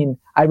that's, I mean,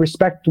 I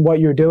respect what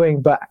you're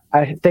doing, but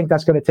I think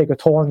that's going to take a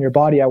toll on your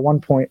body at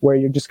one point where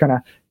you're just going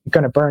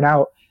to burn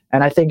out.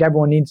 And I think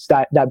everyone needs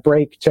that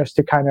break just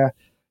to kind of,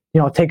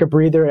 take a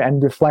breather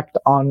and reflect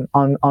on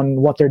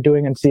what they're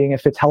doing and seeing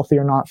if it's healthy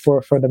or not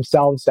for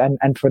themselves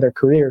and for their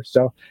career.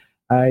 So,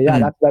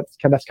 that's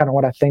kind of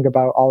what I think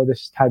about all of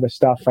this type of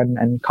stuff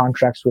and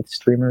contracts with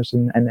streamers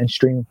and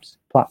stream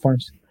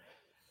platforms.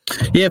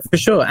 Yeah, for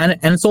sure. And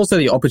it's also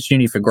the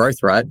opportunity for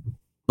growth, right?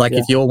 Like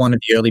if you're one of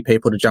the early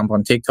people to jump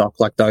on TikTok,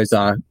 like those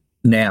are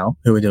now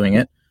who are doing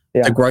it,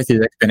 the growth is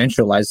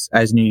exponential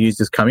as new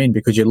users come in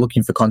because you're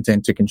looking for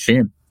content to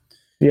consume.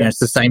 Yeah. It's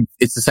the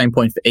same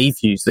point for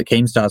eFuse that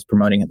Keemstar's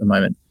promoting at the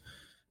moment.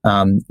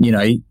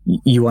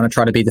 You want to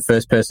try to be the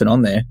first person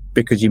on there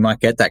because you might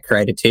get that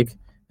creator tick,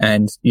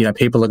 and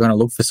people are going to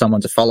look for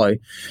someone to follow.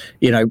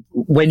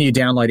 When you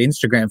download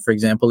Instagram, for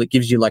example, it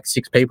gives you like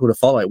 6 people to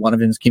follow. One of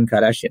them is Kim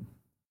Kardashian.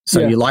 So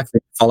you're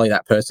likely to follow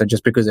that person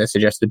just because they're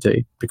suggested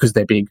to, because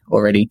they're big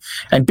already.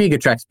 And big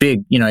attracts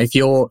big. If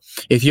you're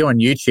on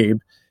YouTube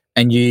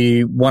and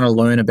you want to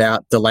learn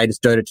about the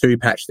latest Dota 2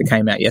 patch that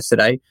came out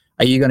yesterday,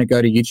 are you going to go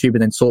to YouTube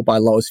and then sort by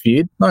lowest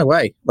viewed? No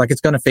way. Like,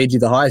 it's going to feed you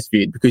the highest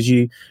viewed because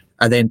you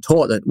are then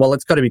taught that, well,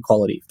 it's got to be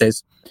quality. If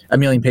there's 1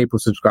 million people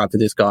subscribed to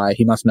this guy,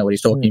 he must know what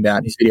he's talking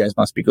about. His videos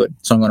must be good.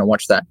 So I'm going to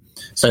watch that.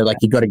 So like,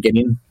 you got to get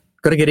in.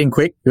 Got to get in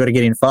quick. You got to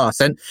get in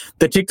fast. And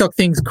the TikTok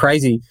thing's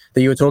crazy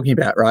that you were talking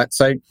about, right?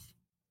 So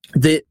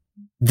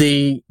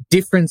the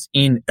difference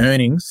in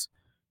earnings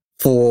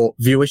for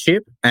viewership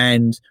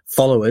and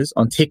followers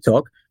on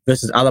TikTok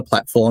versus other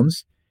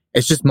platforms,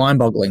 it's just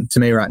mind-boggling to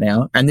me right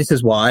now. And this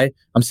is why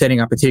I'm setting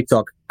up a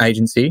TikTok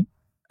agency.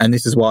 And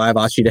this is why I've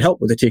asked you to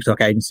help with a TikTok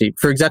agency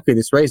for exactly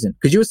this reason.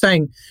 Because you were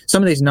saying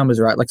some of these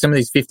numbers, right? Like some of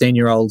these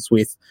 15-year-olds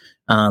with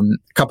a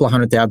couple of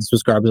 100,000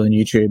 subscribers on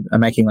YouTube are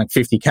making like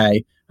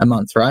 50K a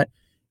month, right?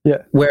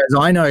 Yeah. Whereas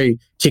I know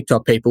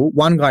TikTok people,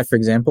 one guy, for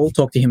example,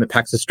 talked to him at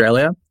PAX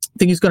Australia. I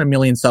think he's got 1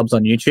 million subs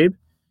on YouTube.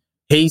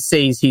 He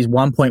sees his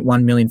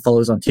 1.1 million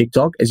followers on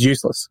TikTok as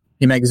useless.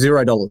 He makes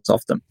 $0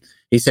 off them.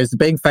 He says that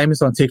being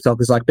famous on TikTok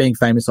is like being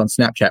famous on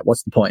Snapchat.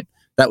 What's the point?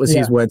 That was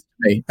his words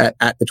to me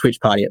at the Twitch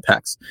party at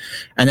PAX.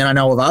 And then I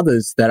know of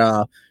others that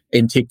are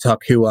in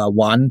TikTok who are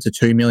 1 to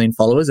 2 million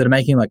followers that are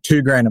making like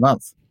 $2,000 a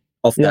month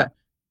off that.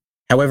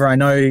 However, I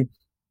know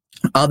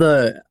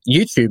other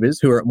YouTubers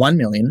who are at 1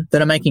 million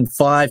that are making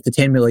 5 to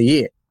 10 mil a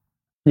year.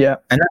 Yeah.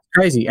 And that's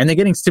crazy. And they're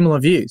getting similar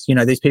views.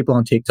 These people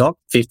on TikTok,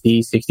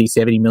 50, 60,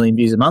 70 million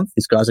views a month.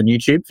 This guy's on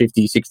YouTube,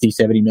 50, 60,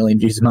 70 million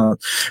views a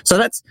month. So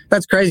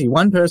that's crazy.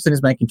 One person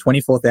is making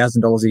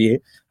 $24,000 a year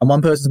and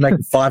one person's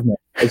making 5 million.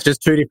 It's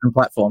just 2 different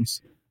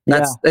platforms.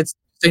 It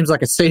seems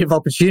like a sea of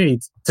opportunity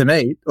to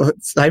me.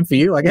 Same for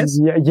you, I guess.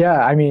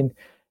 Yeah. I mean,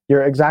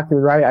 you're exactly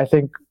right. I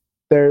think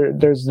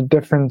there's a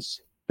difference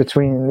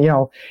between,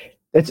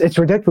 it's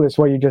ridiculous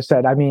what you just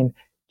said. I mean,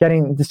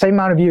 getting the same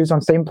amount of views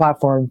on same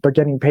platform, but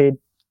getting paid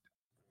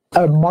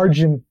a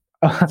margin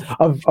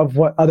of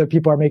what other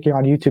people are making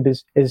on YouTube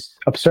is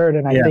absurd.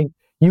 And I think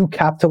you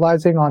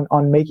capitalizing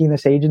on making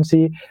this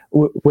agency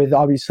with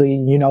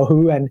obviously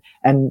who and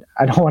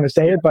I don't want to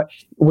say it, but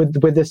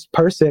with this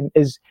person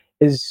is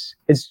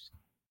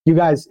you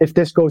guys, if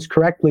this goes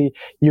correctly,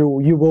 you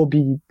will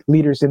be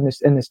leaders in this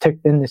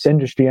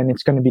industry, and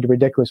it's going to be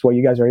ridiculous what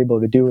you guys are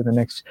able to do in the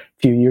next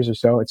few years or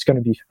so. It's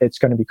going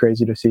to be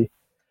crazy to see.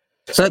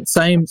 So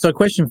a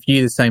question for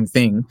you, the same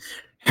thing.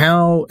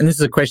 And this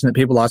is a question that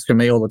people ask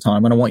me all the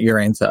time, and I want your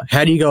answer.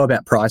 How do you go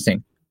about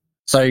pricing?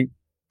 So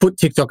put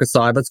TikTok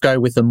aside, let's go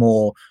with a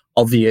more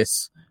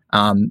obvious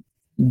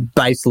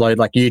base load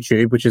like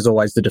YouTube, which is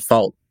always the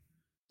default.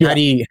 Yeah. How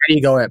do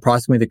you go about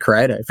pricing with a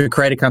creator? If a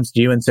creator comes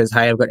to you and says,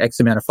 hey, I've got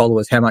X amount of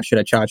followers, how much should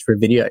I charge for a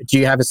video? Do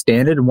you have a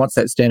standard, and what's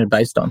that standard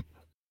based on?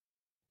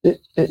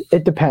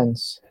 It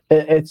depends.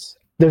 There's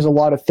a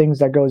lot of things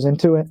that goes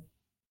into it.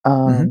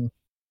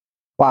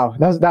 Wow,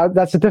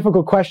 that's a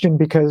difficult question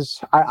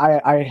because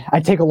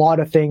I take a lot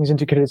of things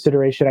into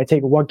consideration. I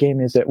take what game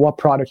is it, what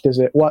product is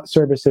it, what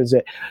service is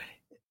it,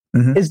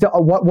 is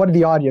what are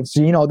the audience?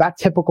 That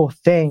typical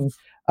thing.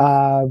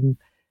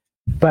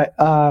 But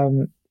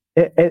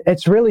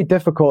it's really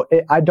difficult.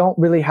 I don't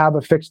really have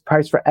a fixed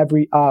price for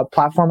every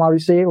platform.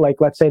 Obviously, like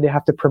let's say they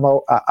have to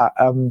promote,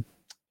 for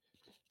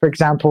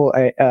example,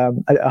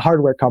 a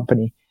hardware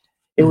company.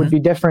 It would be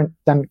different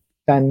than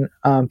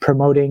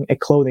promoting a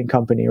clothing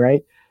company,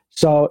 right?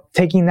 So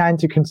taking that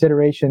into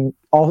consideration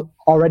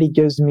already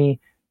gives me,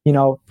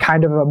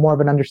 kind of more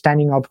of an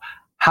understanding of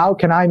how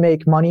can I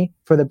make money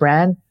for the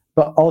brand,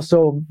 but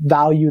also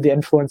value the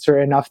influencer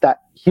enough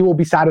that he will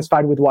be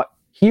satisfied with what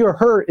he or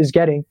her is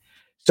getting.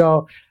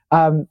 So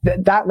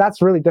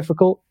that's really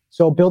difficult.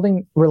 So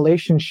building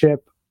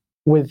relationship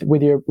with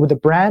the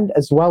brand,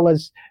 as well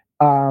as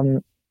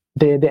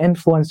the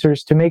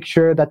influencers to make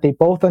sure that they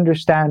both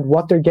understand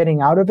what they're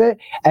getting out of it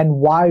and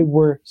why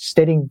we're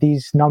stating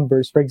these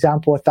numbers. For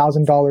example,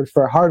 $1,000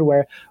 for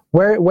hardware.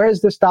 Where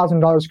is this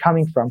 $1,000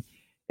 coming from?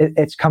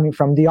 It's coming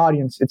from the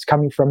audience. It's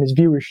coming from his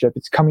viewership.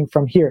 It's coming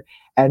from here.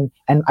 And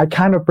I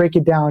kind of break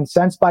it down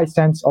cents by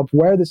cents of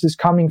where this is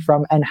coming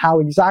from and how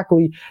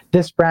exactly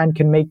this brand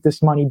can make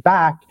this money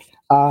back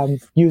by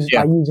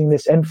using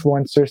this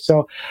influencer.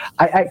 So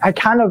I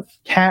kind of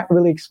can't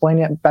really explain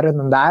it better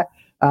than that.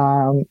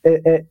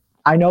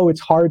 I know it's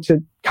hard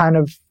to kind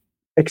of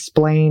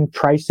explain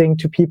pricing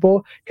to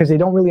people because they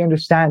don't really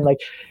understand. Like,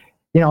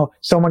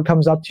 someone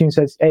comes up to you and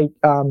says, "Hey,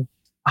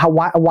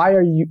 why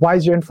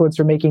is your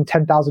influencer making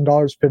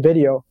 $10,000 per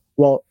video?"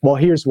 Well,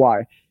 here's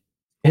why.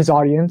 His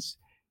audience,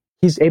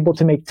 he's able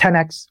to make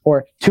 10x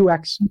or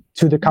 2x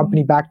to the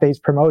company back that he's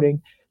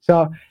promoting.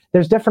 So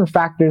there's different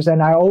factors,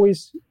 and I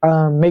always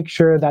make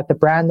sure that the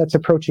brand that's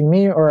approaching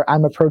me or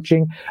I'm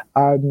approaching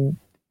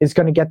is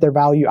going to get their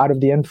value out of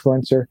the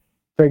influencer.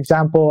 For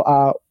example,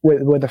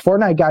 with the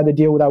Fortnite guy, the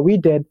deal that we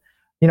did,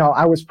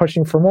 I was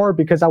pushing for more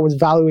because I was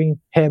valuing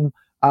him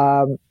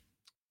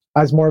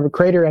as more of a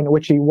creator, and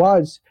which he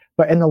was.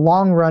 But in the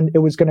long run, it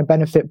was going to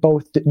benefit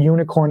both the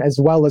Unicorn as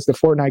well as the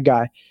Fortnite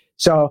guy.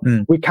 So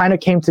we kind of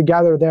came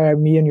together there,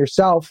 me and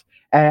yourself.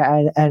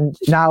 And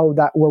now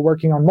that we're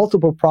working on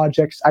multiple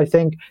projects, I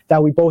think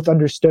that we both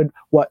understood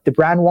what the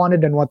brand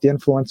wanted and what the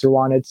influencer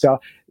wanted. So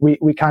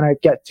we kind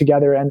of get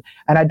together. And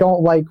I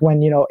don't like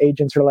when,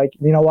 agents are like,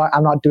 you know what,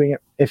 I'm not doing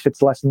it if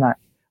it's less than that.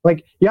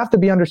 Like, you have to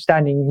be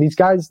understanding. These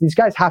guys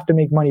have to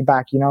make money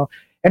back,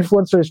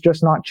 Influencers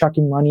just not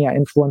chucking money at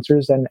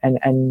influencers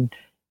and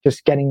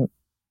just getting,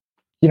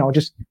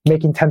 just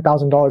making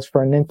 $10,000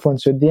 for an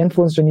influencer. The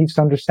influencer needs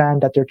to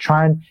understand that they're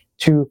trying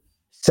to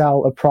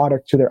sell a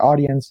product to their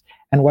audience,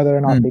 and whether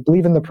or not they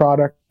believe in the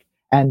product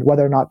and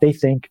whether or not they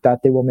think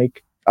that they will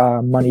make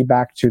money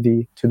back to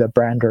the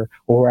brand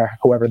or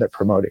whoever they're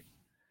promoting.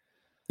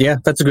 Yeah,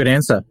 that's a good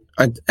answer.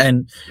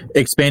 And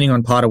expanding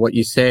on part of what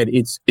you said,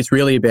 it's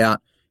really about,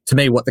 to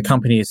me, what the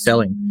company is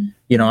selling.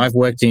 I've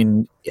worked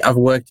in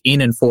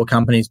and for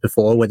companies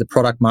before where the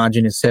product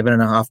margin is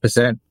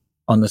 7.5%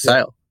 on the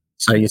sale.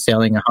 So you're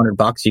selling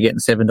 $100, you're getting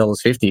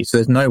 $7.50. So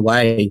there's no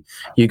way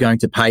you're going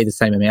to pay the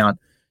same amount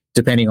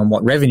depending on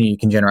what revenue you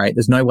can generate.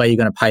 There's no way you're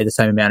going to pay the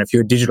same amount if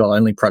you're a digital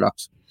only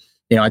product.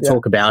 I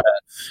talked about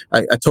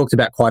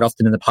quite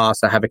often in the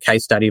past, I have a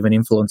case study of an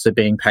influencer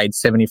being paid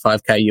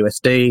 $75K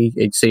USD,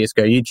 a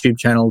CSGO YouTube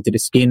channel, did a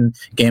skin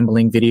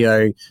gambling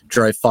video,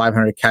 drove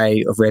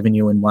 $500K of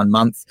revenue in 1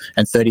 month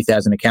and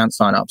 30,000 account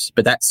signups.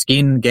 But that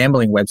skin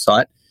gambling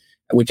website,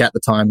 which at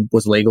the time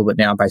was legal but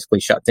now basically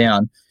shut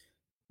down,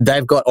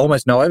 they've got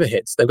almost no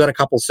overheads. They've got a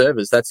couple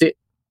servers. That's it.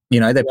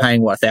 They're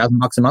paying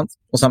 $1,000 a month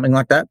or something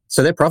like that.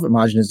 So their profit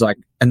margin is like,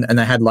 and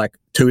they had like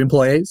 2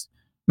 employees,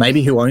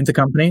 maybe, who owned the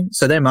company.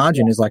 So their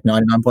margin is like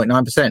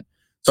 99.9%.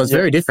 So it's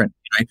very different.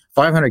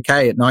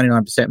 500K at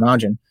 99%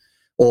 margin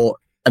or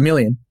 $1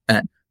 million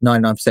at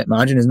 99%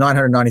 margin is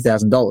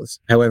 $990,000.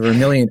 However, $1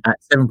 million at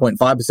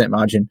 7.5%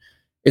 margin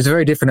is a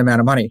very different amount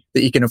of money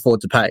that you can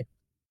afford to pay.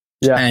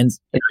 Yeah. And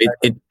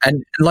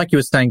and like you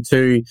were saying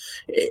too,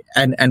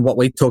 and what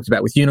we talked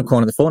about with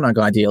Unicorn and the Fortnite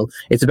guy deal,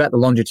 it's about the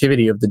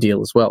longevity of the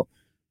deal as well.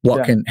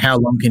 How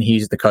long can he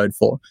use the code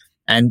for?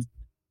 And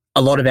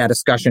a lot of our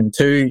discussion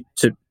too,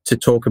 to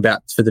talk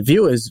about for the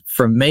viewers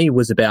from me,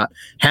 was about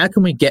how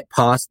can we get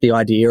past the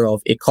idea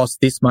of it costs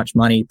this much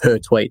money per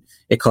tweet,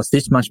 it costs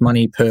this much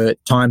money per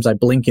times I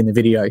blink in the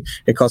video,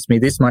 it costs me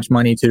this much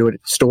money to do a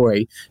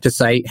story, to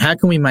say how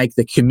can we make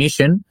the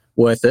commission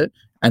worth it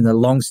and the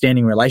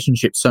long-standing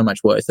relationship so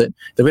much worth it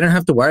that we don't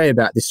have to worry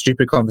about this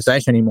stupid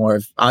conversation anymore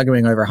of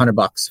arguing over $100,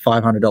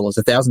 $500,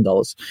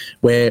 $1,000,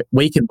 where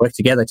we can work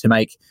together to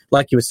make,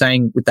 like you were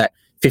saying with that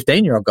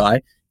 15-year-old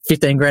guy,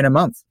 15 grand a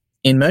month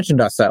in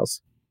merchandise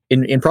sales,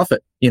 in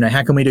profit.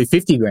 How can we do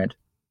 50 grand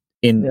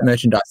in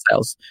merchandise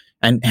sales?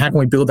 And how can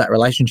we build that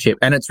relationship?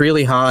 And it's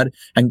really hard,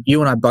 and you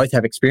and I both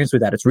have experience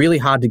with that. It's really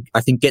hard to,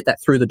 I think, get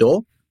that through the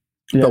door.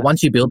 Yeah. But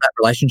once you build that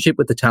relationship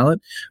with the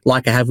talent,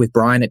 like I have with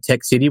Brian at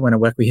Tech City when I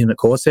work with him at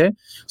Corsair,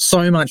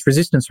 so much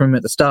resistance from him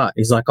at the start.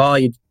 He's like, oh,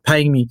 you're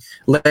paying me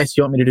less,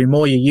 you want me to do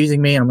more, you're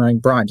using me. And I'm going,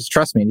 Brian, just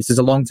trust me, this is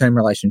a long-term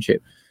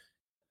relationship.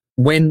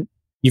 When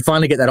you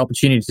finally get that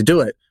opportunity to do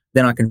it,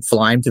 then I can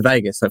fly him to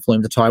Vegas. I flew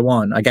him to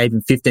Taiwan. I gave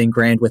him 15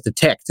 grand worth of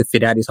tech to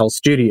fit out his whole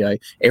studio.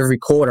 Every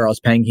quarter I was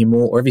paying him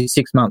more, or every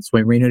 6 months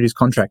when we renewed his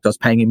contract, I was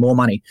paying him more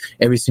money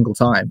every single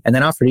time. And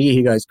then after a year,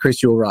 he goes,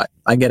 Chris, you're right.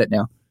 I get it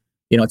now.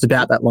 It's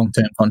about that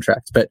long-term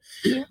contract. But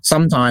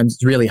sometimes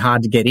it's really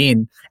hard to get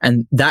in.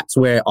 And that's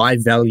where I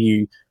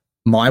value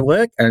my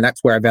work, and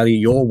that's where I value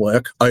your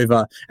work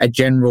over a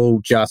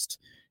general just,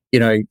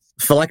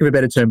 for lack of a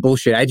better term,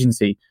 bullshit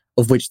agency,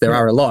 of which there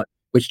are a lot,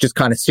 which just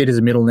kind of sit as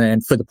a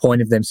middleman for the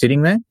point of them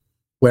sitting there.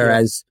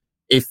 Whereas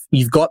if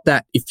you've got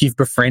that, if you've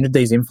befriended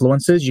these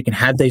influencers, you can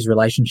have these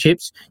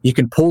relationships, you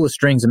can pull the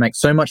strings and make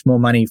so much more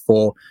money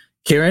for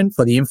Kieran,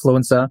 for the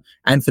influencer,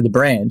 and for the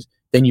brand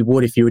than you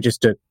would if you were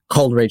just to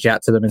cold reach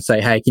out to them and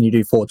say, hey, can you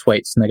do 4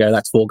 tweets? And they go,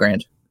 that's $4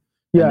 grand.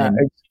 Yeah,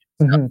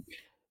 Mm-hmm.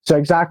 So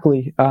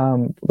exactly,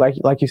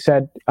 like you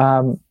said,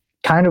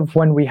 kind of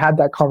when we had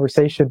that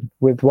conversation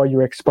with what you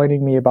were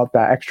explaining me about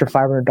that extra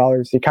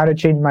 $500, it kind of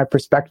changed my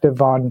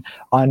perspective on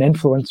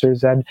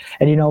influencers. And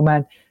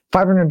man,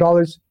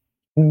 $500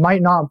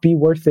 might not be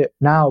worth it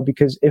now,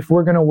 because if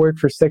we're going to work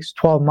for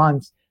 6-12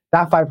 months,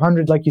 that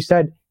 500, like you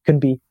said, can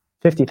be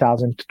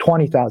 50,000 to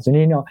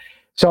 20,000,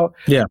 So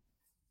yeah,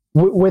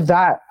 with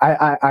that,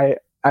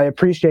 I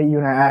appreciate you,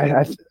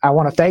 and I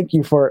want to thank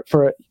you for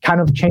kind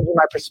of changing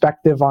my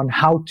perspective on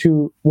how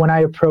to, when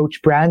I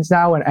approach brands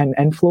now and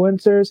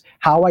influencers,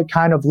 how I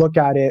kind of look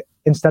at it.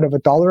 Instead of a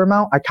dollar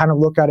amount, I kind of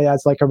look at it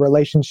as like a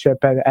relationship,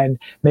 and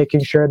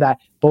making sure that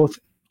both,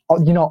 all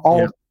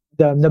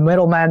the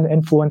middleman, the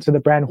influencer, the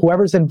brand,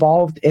 whoever's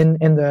involved in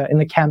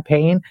the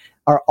campaign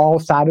are all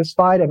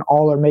satisfied, and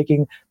all are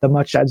making as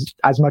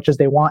much as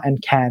they want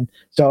and can.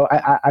 So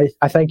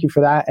I thank you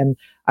for that, and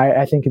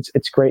I think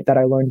it's great that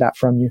I learned that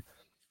from you.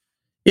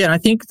 Yeah, and I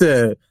think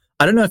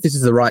I don't know if this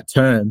is the right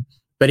term,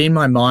 but in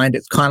my mind,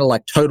 it's kind of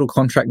like total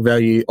contract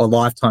value or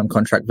lifetime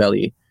contract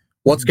value.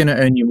 What's going to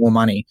earn you more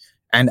money?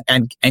 And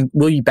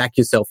will you back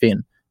yourself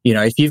in?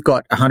 If you've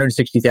got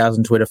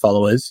 160,000 Twitter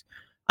followers,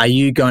 are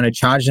you going to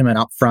charge them an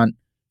upfront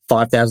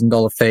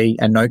 $5,000 fee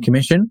and no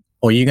commission?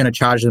 Or are you going to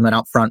charge them an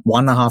upfront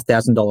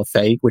 $1,500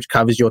 fee, which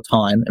covers your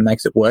time and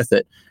makes it worth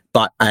it,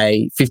 but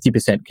a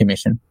 50%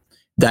 commission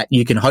that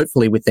you can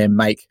hopefully with them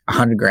make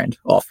 100 grand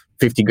off,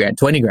 50 grand,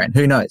 20 grand,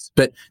 who knows?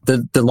 But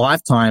the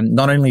lifetime,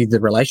 not only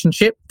the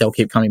relationship, they'll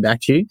keep coming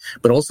back to you,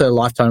 but also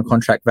lifetime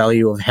contract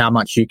value of how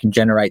much you can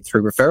generate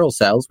through referral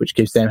sales, which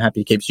keeps them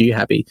happy, keeps you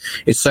happy,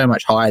 is so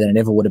much higher than it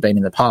ever would have been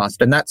in the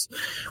past. And that's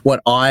what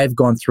I've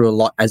gone through a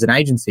lot as an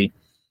agency,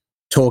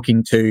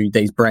 talking to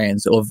these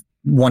brands, of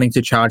wanting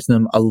to charge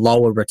them a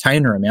lower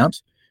retainer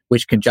amount,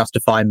 which can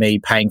justify me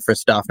paying for a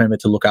staff member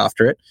to look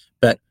after it.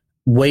 But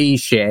we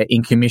share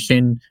in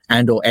commission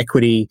and or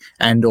equity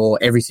and or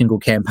every single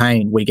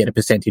campaign, we get a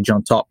percentage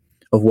on top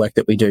of work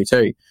that we do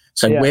too.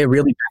 So we're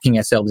really backing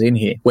ourselves in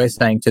here. We're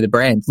saying to the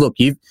brand, look,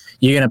 you're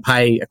going to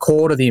pay a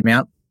quarter the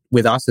amount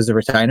with us as a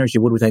retainer as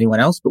you would with anyone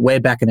else, but we're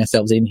backing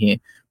ourselves in here.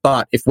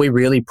 But if we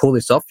really pull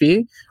this off for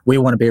you, we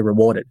want to be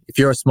rewarded. If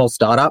you're a small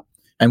startup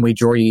and we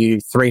draw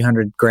you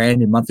 300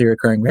 grand in monthly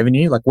recurring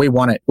revenue, like we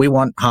want it. We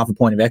want half a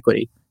point of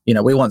equity.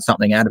 We want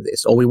something out of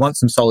this, or we want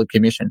some solid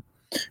commission,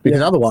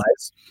 because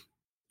otherwise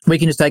we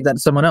can just take that to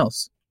someone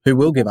else who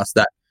will give us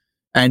that.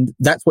 And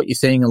that's what you're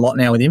seeing a lot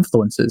now with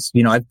influencers.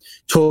 I've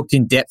talked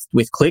in depth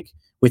with Click,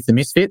 with the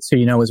Misfits,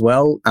 who as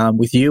well,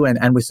 with you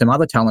and with some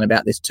other talent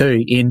about this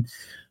too. In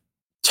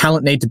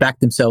talent need to back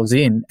themselves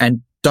in,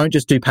 and don't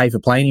just do pay for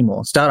play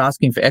anymore. Start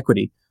asking for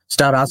equity.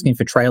 Start asking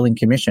for trailing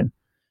commission.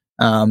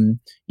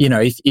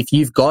 If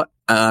you've got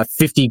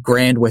 50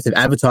 grand worth of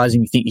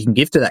advertising you think you can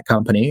give to that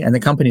company, and the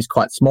company's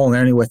quite small and they're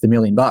only worth $1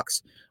 million,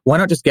 why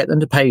not just get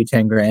them to pay you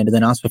 10 grand and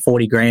then ask for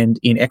 40 grand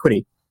in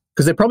equity?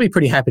 Because they're probably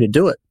pretty happy to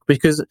do it,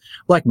 because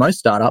like most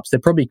startups,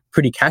 they're probably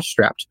pretty cash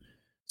strapped.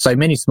 So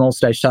many small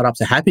stage startups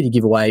are happy to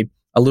give away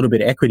a little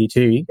bit of equity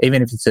to you,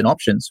 even if it's in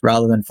options,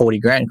 rather than 40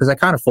 grand, because they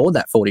can't afford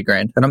that 40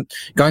 grand. And I'm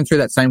going through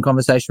that same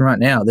conversation right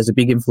now. There's a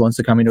big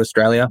influencer coming to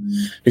Australia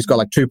who's got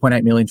like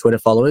 2.8 million Twitter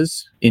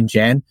followers in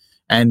Jan.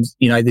 And,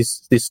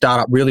 this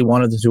startup really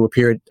wanted to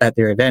appear at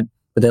their event,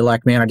 but they're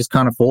like, man, I just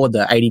can't afford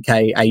the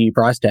 80K AU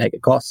price tag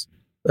it costs.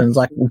 And it's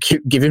like, well,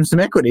 give him some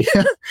equity.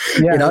 Sure,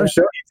 you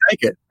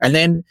take it. And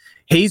then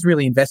he's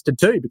really invested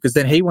too, because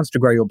then he wants to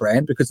grow your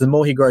brand, because the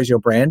more he grows your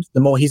brand,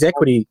 the more his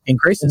equity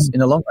increases in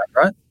the long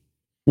run, right?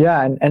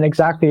 Yeah, and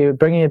exactly,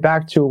 bringing it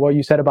back to what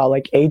you said about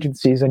like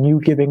agencies and you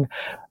giving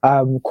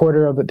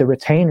quarter of the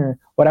retainer.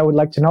 What I would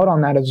like to note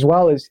on that as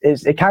well is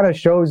it kind of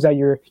shows that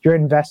you're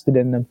invested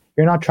in them.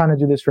 You're not trying to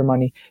do this for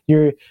money.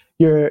 You're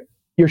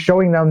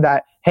showing them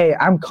that, hey,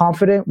 I'm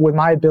confident with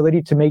my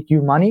ability to make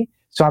you money,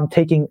 so I'm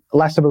taking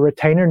less of a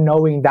retainer,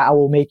 knowing that I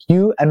will make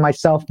you and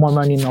myself more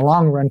money in the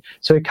long run.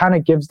 So it kind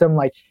of gives them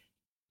like,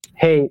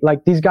 hey,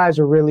 like these guys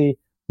are really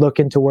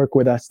looking to work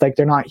with us. Like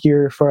they're not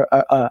here for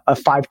a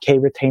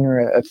 5K retainer,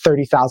 a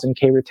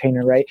 30,000K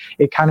retainer, right?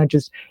 It kind of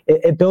just,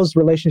 it builds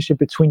relationship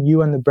between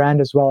you and the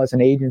brand as well as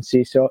an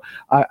agency. So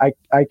I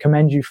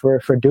commend you for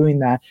doing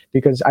that,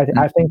 because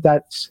I think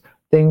that's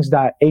things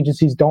that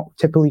agencies don't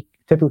typically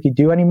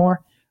do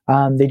anymore.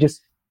 They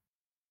just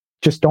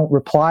don't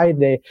reply.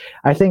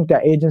 I think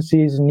that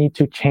agencies need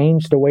to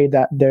change the way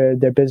that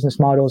their business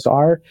models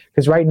are,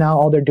 because right now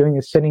all they're doing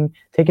is taking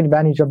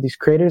advantage of these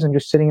creators and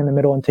just sitting in the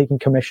middle and taking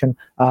commission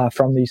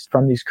from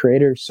these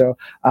creators. So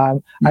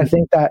I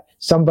think that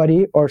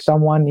somebody or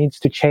someone needs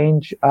to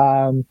change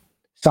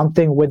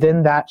something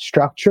within that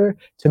structure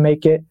to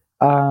make it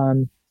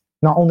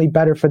not only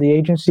better for the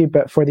agency,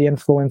 but for the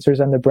influencers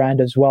and the brand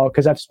as well.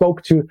 Because I've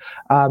spoke to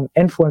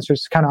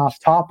influencers, kind of off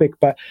topic,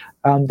 but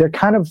they're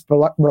kind of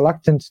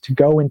reluctant to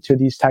go into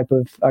these type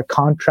of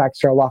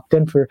contracts that are locked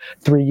in for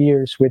 3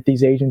 years with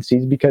these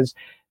agencies, because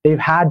they've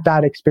had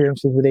bad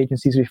experiences with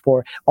agencies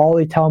before. All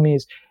they tell me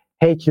is,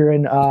 hey,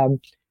 Kieran,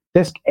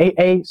 this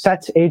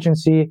Sets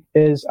agency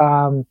is,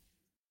 all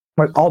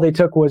they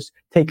took was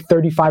take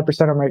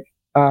 35% of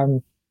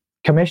my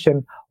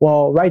commission.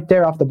 Well, right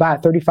there off the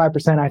bat,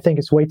 35%, I think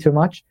is way too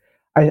much.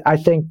 I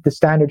think the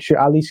standard should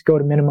at least go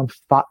to minimum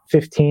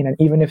 15. And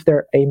even if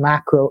they're a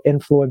macro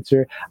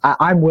influencer,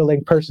 I'm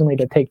willing personally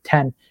to take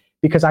 10,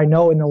 because I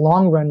know in the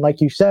long run,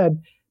 like you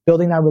said,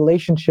 building that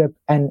relationship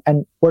and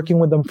working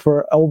with them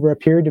for over a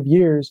period of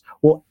years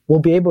will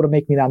be able to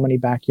make me that money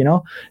back, you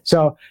know?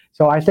 So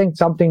I think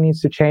something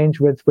needs to change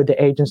with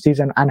the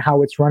agencies and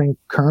how it's running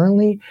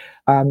currently,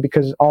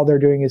 because all they're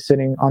doing is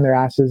sitting on their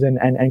asses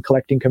and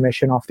collecting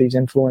commission off these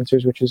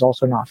influencers, which is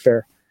also not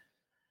fair.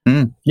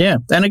 Yeah.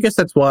 And I guess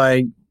that's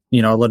why,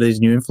 a lot of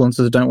these new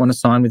influencers don't want to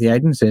sign with the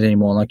agencies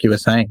anymore, like you were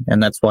saying.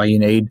 And that's why you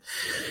need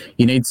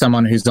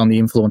someone who's on the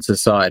influencer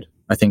side,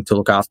 I think, to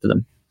look after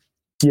them.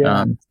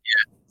 Yeah.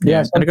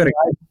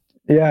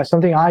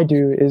 Something I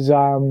do is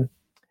I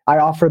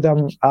offer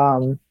them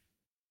kind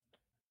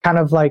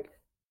of like,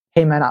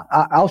 hey man,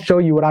 I'll show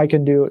you what I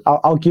can do.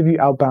 I'll give you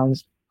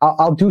outbounds.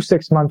 I'll do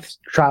 6 months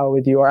trial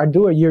with you, or I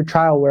do a year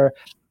trial where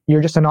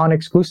you're just a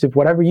non-exclusive.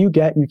 Whatever you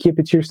get, you keep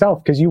it to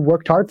yourself because you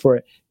worked hard for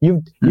it.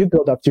 You've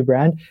built up your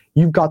brand.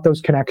 You've got those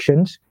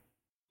connections.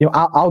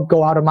 I'll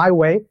go out of my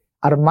way,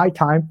 out of my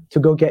time to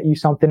go get you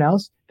something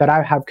else that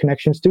I have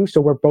connections to.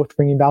 So we're both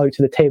bringing value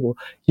to the table.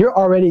 You're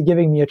already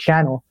giving me a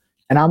channel,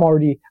 and I'm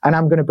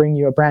going to bring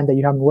you a brand that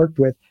you haven't worked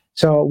with.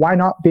 So why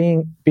not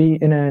be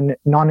in a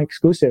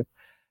non-exclusive?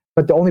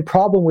 But the only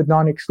problem with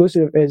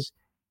non-exclusive is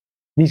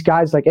these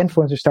guys like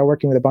influencers start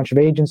working with a bunch of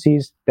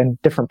agencies, then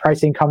different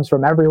pricing comes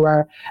from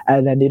everywhere,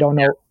 and then they don't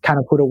know kind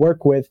of who to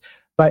work with.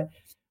 But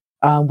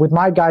with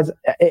my guys,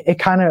 it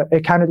kind of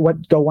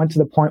went to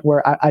the point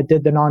where I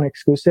did the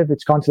non-exclusive.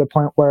 It's gone to the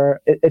point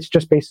where it's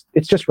just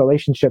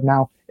relationship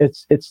now.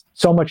 It's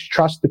so much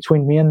trust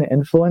between me and the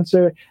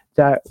influencer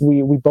that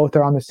we both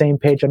are on the same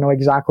page. I know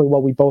exactly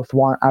what we both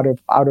want out of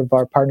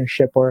our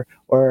partnership or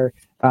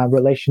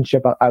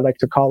relationship, I like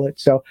to call it.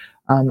 So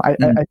I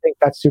think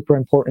that's super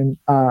important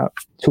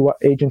to what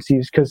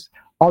agencies, because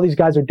all these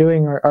guys are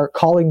doing are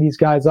calling these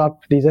guys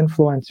up, these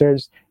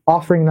influencers,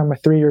 offering them a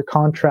 3-year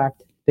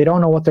contract. They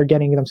don't know what they're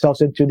getting themselves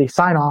into. They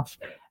sign off,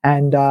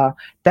 and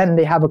then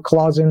they have a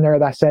clause in there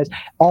that says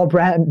all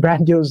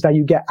brand deals that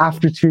you get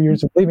after 2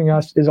 years of leaving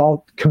us is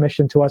all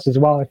commission to us as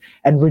well.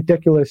 And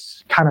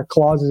ridiculous kind of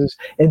clauses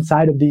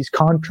inside of these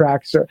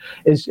contracts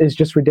is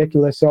just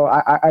ridiculous. So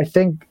I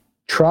think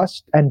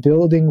trust and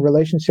building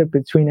relationship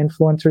between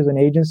influencers and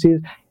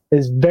agencies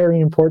is very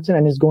important,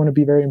 and is going to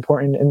be very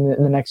important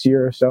in the next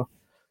year or so.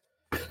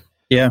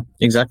 Yeah,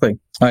 exactly.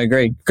 I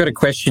agree. Got a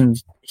question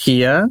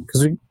here,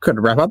 because we've got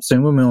to wrap up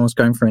soon. We're almost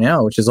going for an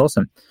hour, which is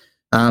awesome.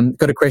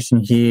 Got a question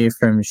here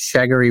from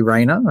Shaggery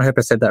Rayner. I hope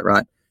I said that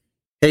right.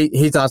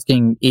 He's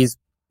asking, is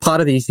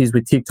part of the issues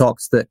with TikTok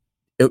that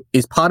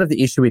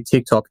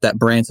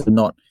brands have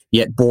not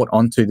yet bought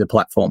onto the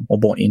platform or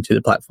bought into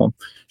the platform?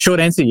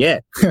 Short answer, yeah.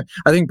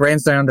 I think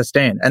brands don't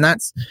understand. And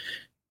that's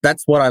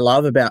what I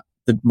love about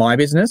my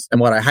business, and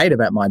what I hate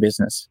about my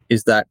business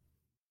is that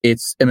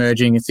it's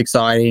emerging, it's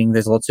exciting,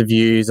 there's lots of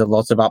views, there's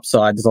lots of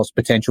upside, there's lots of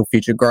potential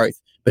future growth,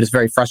 but it's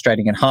very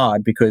frustrating and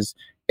hard because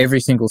every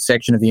single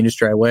section of the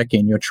industry I work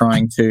in, you're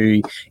trying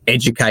to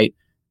educate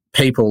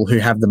people who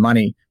have the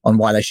money on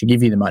why they should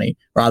give you the money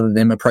rather than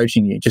them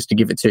approaching you just to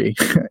give it to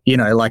you.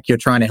 Like you're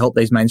trying to help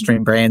these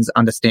mainstream brands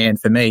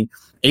understand, for me,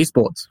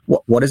 esports.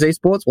 What is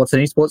esports? What's an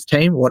esports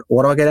team? What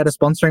do I get out of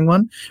sponsoring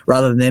one?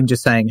 Rather than them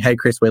just saying, hey,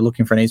 Chris, we're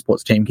looking for an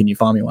esports team. Can you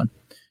find me one?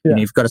 Yeah. And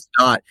you've got to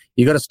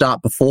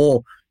start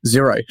before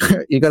 0.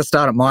 You've got to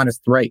start at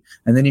 -3,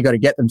 and then you've got to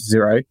get them to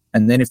 0.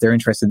 And then if they're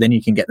interested, then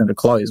you can get them to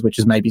close, which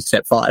is maybe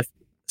step 5.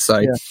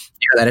 So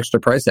that extra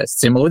process.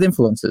 Similar with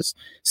influencers.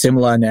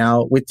 Similar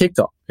now with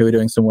TikTok, who we're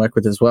doing some work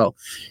with as well.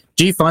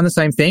 Do you find the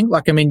same thing?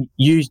 Like, I mean,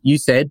 you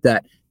said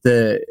that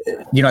the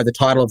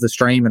title of the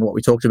stream and what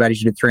we talked about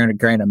is you did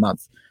 $300,000 a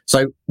month.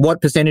 So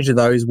what percentage of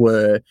those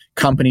were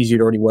companies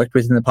you'd already worked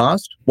with in the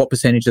past? What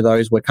percentage of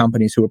those were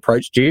companies who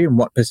approached you? And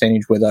what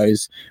percentage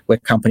were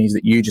companies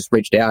that you just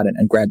reached out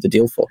and grabbed the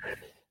deal for?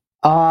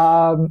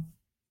 I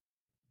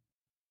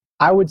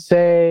would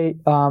say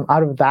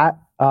out of that,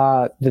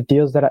 the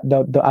deals that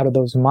out of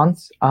those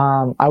months,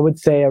 I would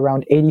say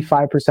around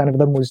 85% of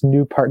them was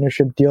new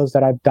partnership deals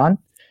that I've done.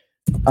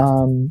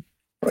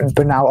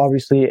 But now,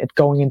 obviously, it's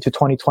going into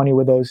 2020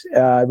 with those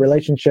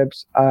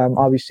relationships.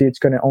 Obviously, it's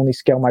going to only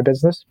scale my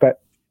business.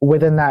 But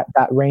within that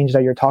range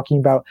that you're talking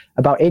about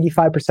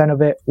 85% of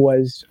it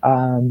was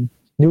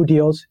new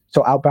deals,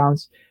 so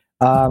outbounds.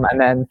 And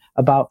then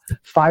about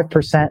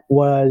 5%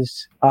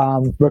 was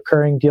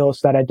recurring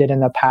deals that I did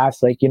in the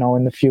past, like,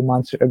 in the few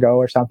months ago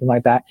or something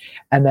like that.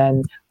 And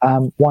then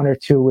 1 or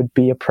 2 would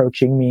be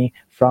approaching me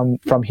from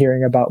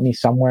hearing about me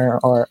somewhere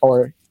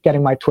or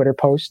getting my Twitter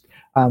post.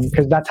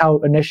 Because that's how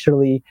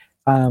initially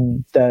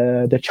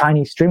the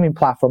Chinese streaming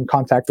platform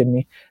contacted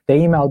me. They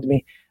emailed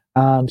me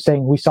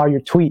saying, we saw your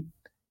tweet.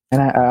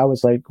 And I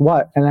was like,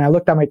 what? And then I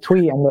looked at my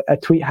tweet, and a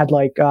tweet had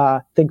like,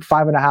 I think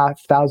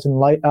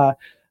 5,500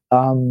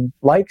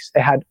 likes.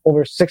 It had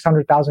over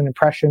 600,000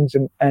 impressions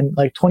and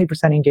like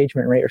 20%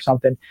 engagement rate or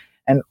something.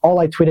 And all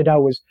I tweeted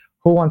out was,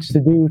 who wants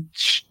to do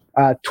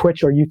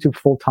Twitch or YouTube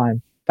full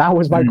time? That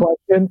was my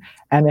question.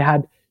 And they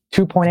had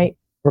 2.8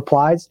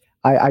 replies.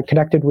 I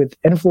connected with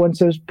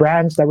influencers,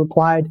 brands that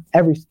replied,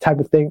 every type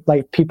of thing,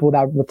 like people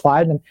that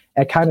replied, and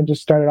it kind of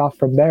just started off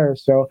from there.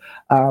 So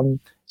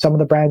some of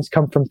the brands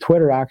come from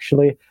Twitter,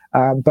 actually,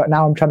 but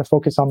now I'm trying to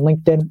focus on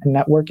LinkedIn and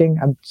networking.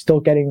 I'm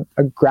still getting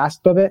a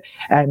grasp of it,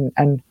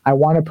 and I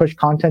want to push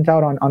content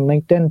out on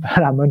LinkedIn,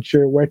 but I'm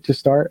unsure where to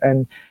start.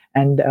 And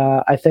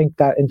I think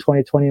that in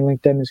 2020,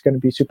 LinkedIn is going to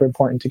be super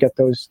important to get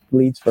those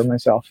leads for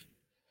myself.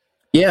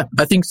 Yeah,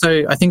 I think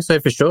so. I think so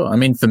for sure. I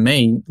mean, for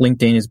me,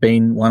 LinkedIn has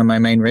been one of my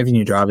main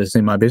revenue drivers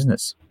in my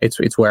business.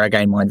 It's where I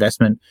gained my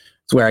investment.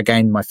 It's where I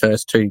gained my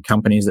first 2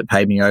 companies that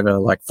paid me over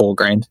like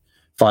 $4,000,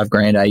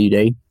 $5,000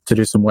 AUD to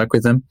do some work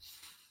with them.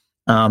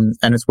 And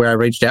it's where I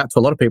reached out to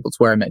a lot of people. It's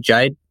where I met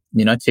Jade,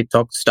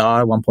 TikTok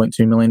star,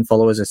 1.2 million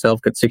followers herself,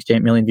 got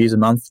 68 million views a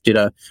month, did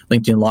a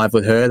LinkedIn live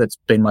with her. That's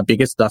been my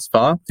biggest thus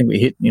far. I think we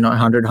hit,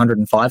 100,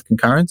 105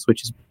 concurrents,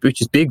 which is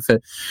big for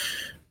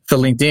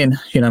LinkedIn.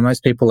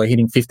 Most people are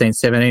hitting 15,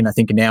 17. I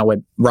think now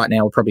we're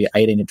probably at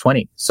 18 to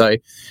 20. So,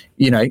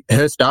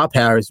 her star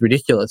power is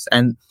ridiculous.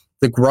 And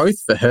the growth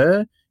for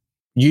her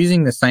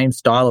using the same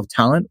style of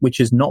talent, which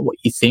is not what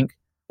you think,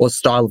 or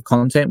style of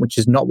content, which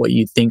is not what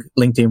you think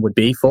LinkedIn would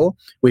be for,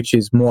 which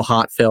is more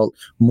heartfelt,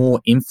 more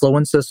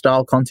influencer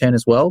style content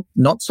as well.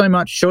 Not so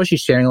much, sure,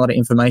 she's sharing a lot of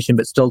information,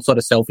 but still sort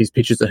of selfies,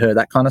 pictures of her,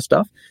 that kind of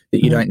stuff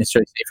that you don't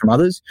necessarily see from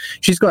others.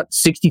 She's got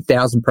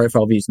 60,000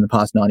 profile views in the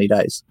past 90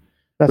 days.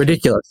 That's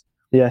ridiculous.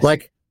 Yes.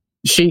 Like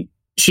she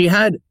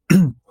had,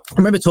 I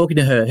remember talking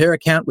to her, her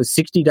account was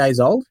 60 days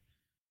old,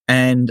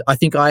 and I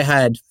think I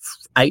had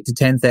 8 to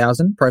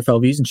 10,000 profile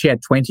views and she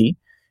had 20,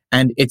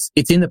 and it's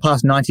in the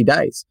past 90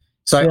 days.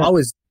 So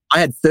I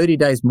had 30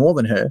 days more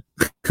than her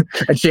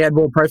and she had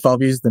more profile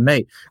views than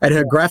me. And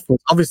her graph was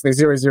obviously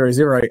 0, 0,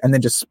 0 and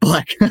then just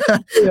spike.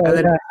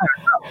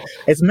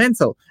 It's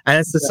mental. And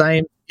it's the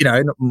same,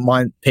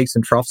 my peaks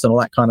and troughs and all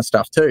that kind of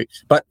stuff too.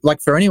 But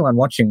like for anyone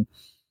watching,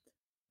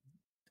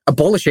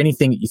 abolish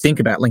anything that you think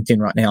about LinkedIn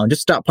right now and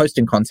just start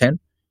posting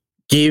content.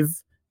 Give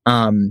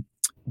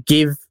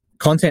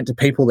content to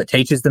people that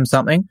teaches them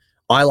something.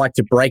 I like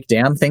to break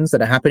down things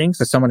that are happening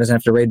so someone doesn't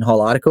have to read the whole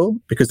article,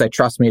 because they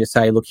trust me to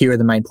say, look, here are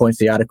the main points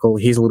of the article.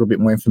 Here's a little bit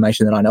more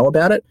information that I know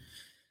about it.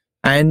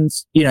 And,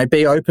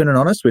 be open and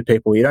honest with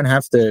people. You don't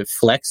have to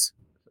flex.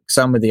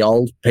 Some of the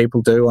old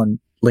people do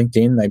on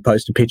LinkedIn. They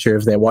post a picture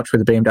of their watch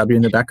with a BMW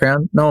in the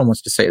background. No one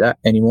wants to see that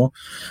anymore.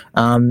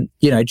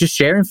 Just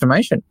share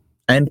information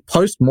and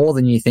post more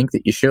than you think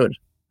that you should.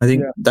 I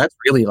think that's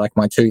really like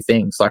my 2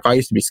 things. Like I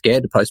used to be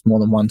scared to post more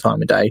than 1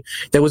 time a day.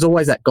 There was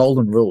always that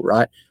golden rule,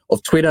 right?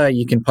 Of Twitter,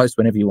 you can post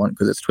whenever you want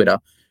because it's Twitter.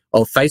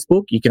 Of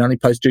Facebook, you can only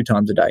post 2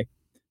 times a day.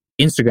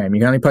 Instagram, you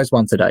can only post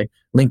once a day.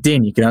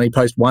 LinkedIn, you can only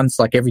post once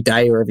like every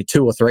day or every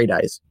 2 or 3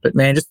 days. But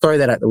man, just throw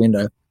that out the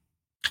window.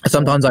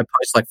 Sometimes I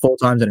post like 4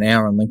 times in an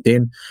hour on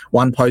LinkedIn.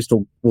 One post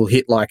will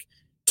hit like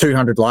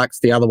 200 likes.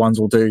 The other ones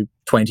will do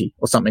 20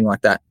 or something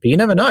like that. But you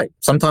never know.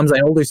 Sometimes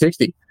they all do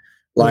 60.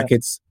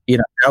 It's,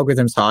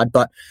 algorithm's hard,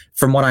 but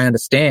from what I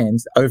understand,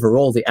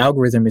 overall, the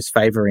algorithm is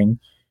favoring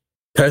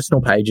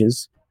personal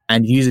pages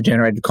and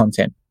user-generated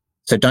content.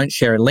 So don't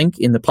share a link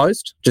in the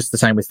post, just the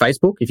same with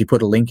Facebook. If you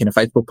put a link in a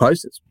Facebook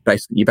post,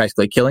 you're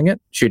basically killing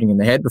it, shooting in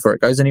the head before it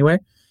goes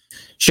anywhere.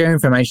 Share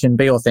information,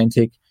 be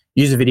authentic,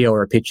 use a video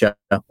or a picture,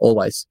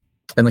 always,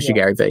 unless you're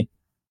Gary Vee.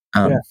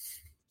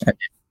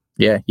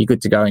 You're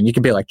good to go. And you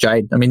can be like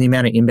Jade. I mean, the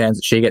amount of inbounds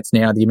that she gets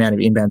now, the amount of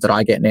inbounds that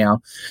I get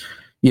now,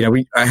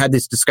 I had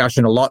this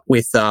discussion a lot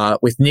with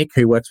Nick,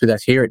 who works with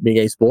us here at Big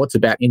Esports,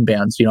 about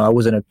inbounds. I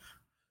wasn't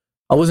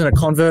a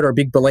convert or a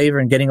big believer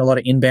in getting a lot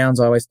of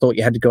inbounds. I always thought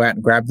you had to go out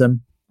and grab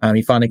them.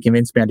 He finally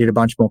convinced me. I did a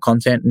bunch more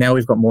content. Now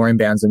we've got more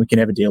inbounds than we can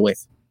ever deal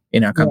with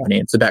in our company.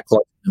 It's about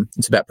closing them.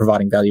 It's about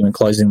providing value and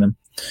closing them.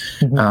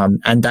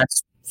 And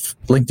that's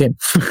LinkedIn.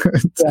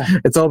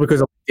 It's all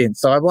because of LinkedIn.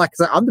 So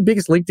I'm the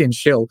biggest LinkedIn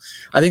shill.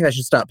 I think they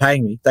should start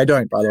paying me. They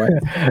don't, by the way.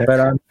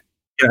 But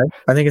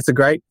I think it's a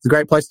great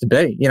place to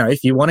be.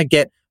 If you want to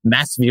get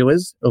mass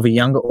viewers of a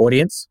younger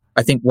audience,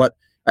 I think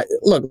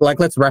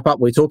let's wrap up what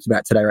we talked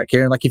about today, right,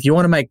 Kieran? Like if you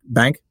want to make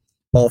bank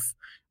off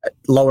a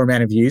lower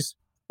amount of views,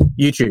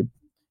 YouTube.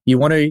 You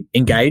want to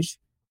engage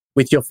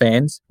with your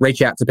fans,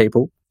 reach out to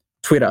people,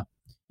 Twitter.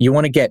 You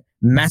want to get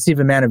massive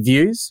amount of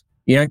views.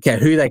 You don't care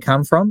who they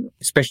come from,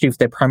 especially if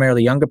they're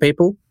primarily younger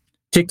people,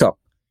 TikTok.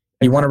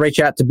 You want to reach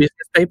out to business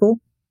people,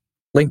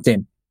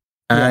 LinkedIn.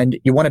 And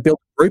you want to build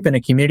a group and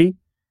a community,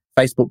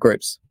 Facebook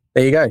groups.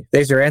 There you go.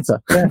 There's your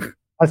answer. Yeah,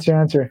 that's your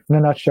answer in a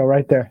nutshell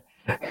right there.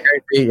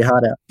 Eat your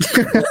heart out.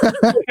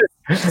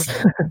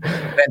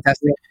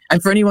 Fantastic.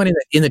 And for anyone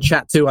in the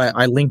chat too,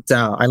 I linked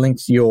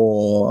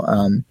your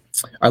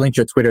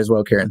Twitter as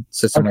well, Kieran,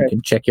 so someone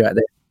can check you out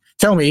there.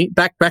 Tell me,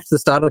 back to the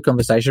start of the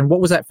conversation,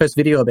 what was that first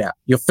video about?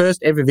 Your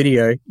first ever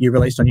video you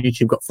released on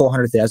YouTube got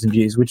 400,000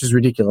 views, which is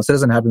ridiculous. It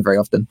doesn't happen very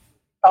often.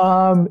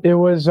 It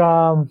was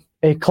a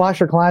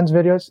Clash of Clans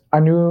videos.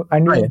 I knew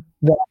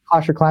that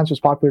Clash of Clans was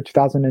popular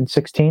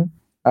 2016,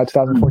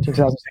 2014,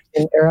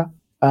 2016 era.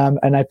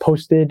 and I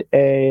posted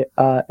it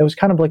was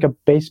kind of like a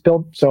bass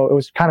build. So it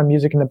was kind of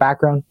music in the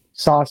background.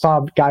 Saw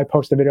a guy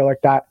post a video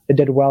like that. It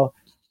did well.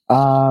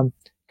 Kind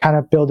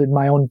of builded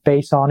my own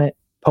bass on it,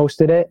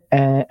 posted it,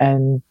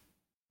 and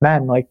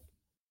man, like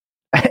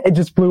it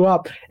just blew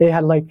up. It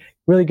had like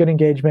really good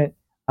engagement.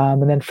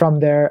 And then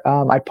from there,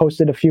 I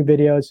posted a few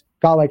videos,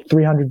 got like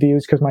 300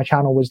 views because my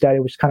channel was dead.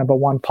 It was kind of a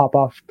one pop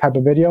off type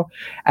of video.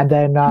 And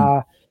then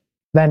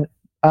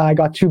I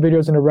got 2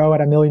 videos in a row at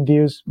 1 million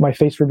views. My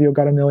face reveal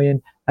got 1 million.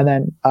 And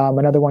then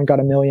another one got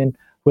 1 million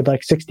with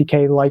like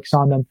 60K likes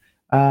on them.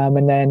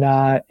 And then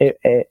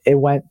it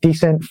went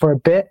decent for a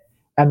bit.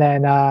 And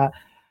then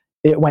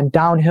it went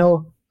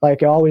downhill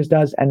like it always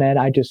does. And then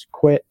I just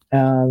quit.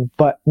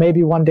 But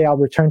maybe one day I'll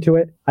return to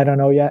it. I don't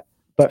know yet.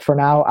 But for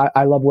now,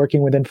 I love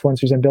working with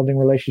influencers and building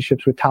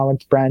relationships with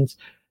talents, brands,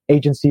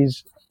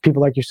 agencies,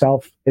 people like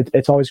yourself.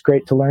 It's always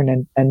great to learn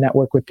and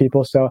network with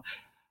people. So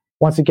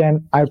once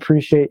again, I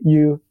appreciate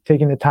you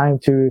taking the time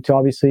to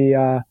obviously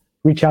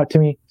reach out to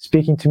me,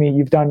 speaking to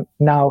me.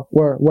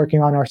 We're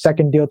working on our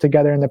second deal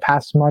together in the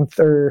past month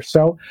or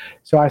so.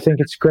 So I think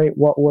it's great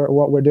what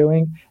we're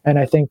doing. And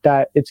I think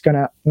that it's going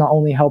to not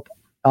only help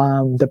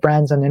the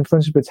brands and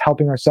influencers, but it's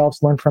helping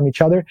ourselves learn from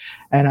each other.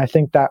 And I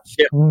think that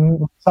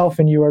myself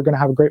and you are going to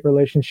have a great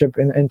relationship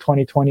in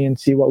 2020 and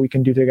see what we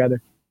can do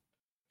together.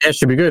 Yeah, it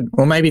should be good.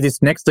 Well, maybe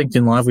this next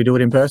LinkedIn Live, we do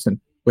it in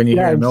person when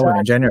you're here in Melbourne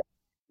in January.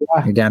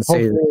 Yeah. You're down to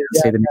see them.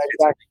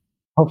 Exactly.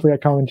 Hopefully I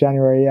come in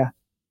January, yeah.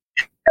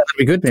 That'd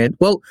be good, man.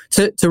 Well,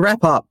 to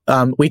wrap up,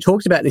 we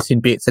talked about this in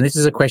bits, and this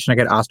is a question I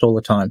get asked all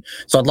the time.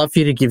 So I'd love for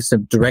you to give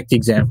some direct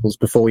examples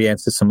before we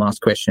answer some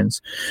last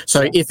questions.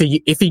 So if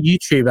a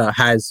YouTuber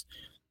has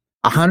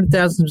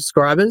 100,000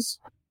 subscribers,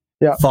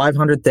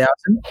 500,000,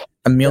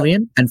 1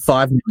 million, and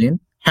 5 million,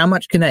 how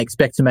much can they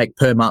expect to make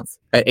per month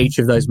at each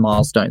of those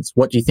milestones?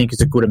 What do you think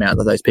is a good amount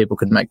that those people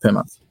could make per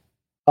month?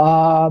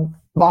 Off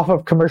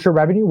of commercial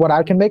revenue, what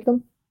I can make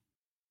them?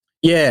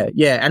 Yeah.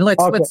 And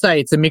let's say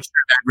it's a mixture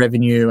of ad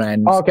revenue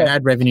and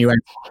ad revenue and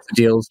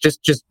deals.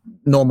 Just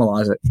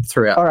normalize it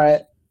throughout. All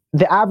right.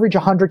 The average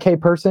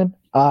 100K person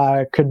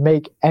could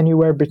make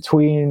anywhere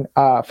between,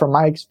 from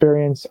my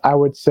experience, I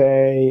would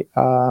say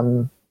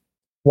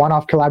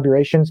one-off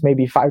collaborations,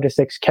 maybe 5 to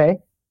 6K,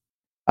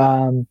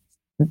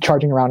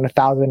 charging around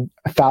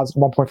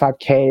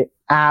 1.5K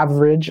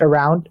average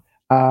around,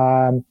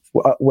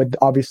 with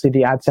obviously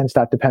the AdSense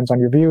that depends on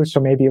your views. So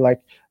maybe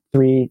like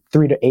 3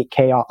 to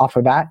 8K off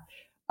of that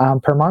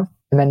per month,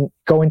 and then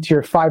go into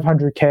your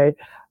 500K.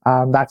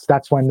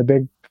 That's when the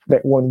big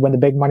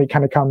money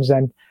kind of comes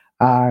in,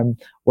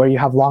 where you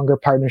have longer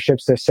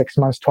partnerships. There's 6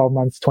 months, 12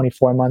 months,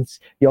 24 months.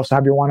 You also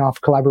have your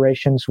one-off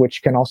collaborations,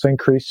 which can also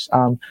increase.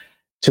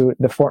 To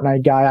the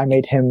Fortnite guy, I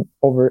made him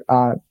over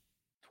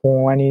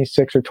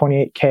 26 or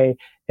 28K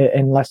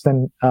in less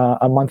than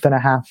a month and a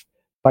half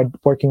by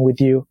working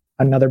with you,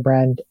 another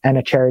brand, and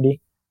a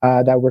charity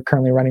that we're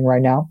currently running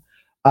right now.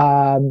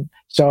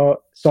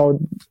 So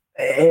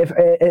if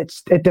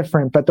it's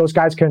different, but those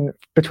guys can,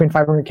 between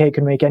 500K,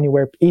 can make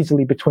anywhere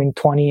easily between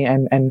 20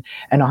 and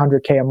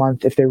 100K a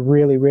month if they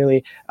really,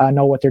 really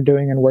know what they're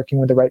doing and working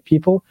with the right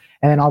people.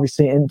 And then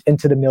obviously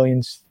into the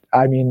millions.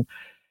 I mean,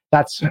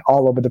 that's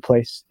all over the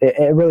place.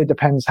 It really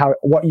depends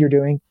what you're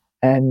doing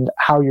and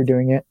how you're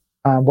doing it,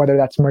 whether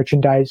that's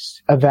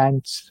merchandise,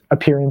 events,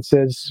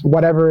 appearances,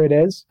 whatever it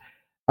is.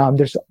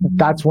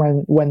 That's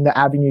when the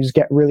avenues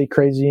get really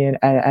crazy,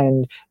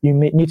 and you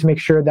need to make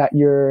sure that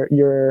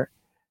you're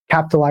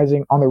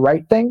capitalizing on the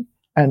right thing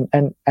and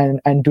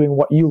doing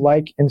what you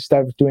like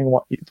instead of doing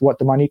what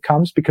the money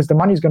comes, because the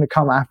money is going to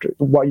come after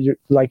what you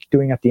like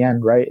doing at the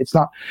end, right? It's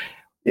not.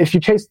 If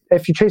you chase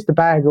the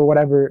bag or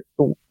whatever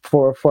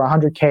for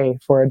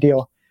 100K for a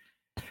deal,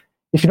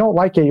 if you don't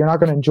like it, you're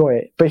not going to enjoy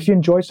it. But if you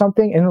enjoy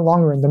something, in the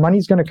long run, the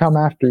money's going to come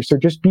after. So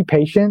just be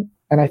patient.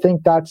 And I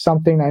think that's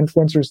something that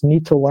influencers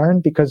need to learn,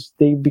 because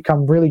they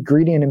become really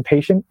greedy and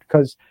impatient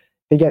because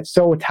they get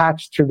so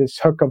attached to this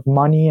hook of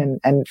money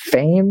and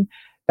fame,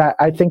 that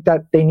I think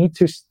that they need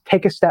to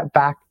take a step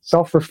back,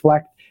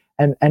 self-reflect,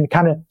 and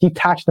kind of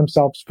detach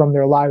themselves from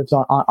their lives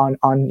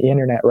on the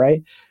internet,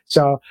 right?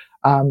 So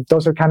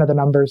those are kind of the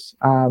numbers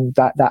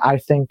that I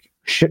think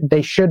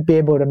they should be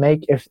able to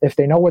make if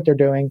they know what they're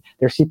doing.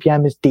 Their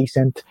CPM is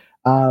decent.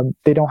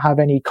 They don't have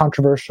any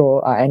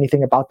controversial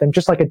anything about them.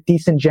 Just like a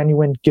decent,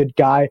 genuine, good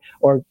guy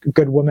or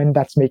good woman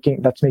that's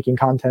making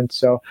content.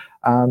 So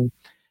at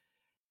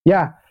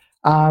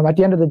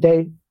the end of the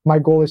day, my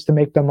goal is to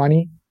make the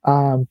money.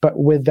 But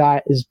with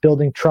that is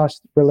building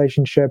trust,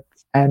 relationship,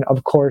 and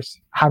of course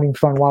having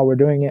fun while we're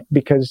doing it,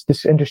 because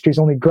this industry is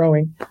only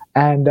growing.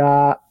 And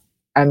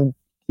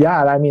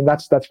yeah, I mean,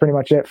 that's pretty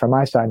much it from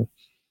my side.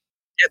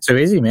 Yeah, too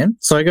easy, man.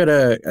 So I got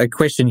a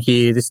question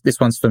here. This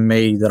one's for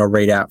me that I'll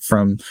read out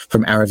from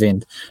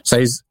Aravind.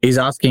 So he's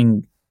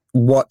asking,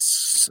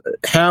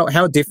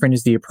 how different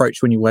is the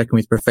approach when you're working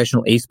with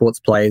professional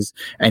esports players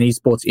and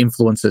esports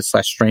influencers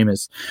 /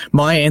 streamers?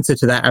 My answer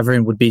to that,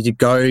 Avrin, would be to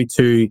go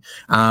to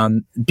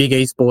big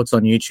esports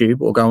on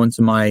YouTube, or go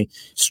into my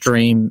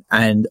stream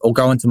or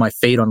go into my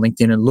feed on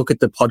LinkedIn and look at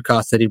the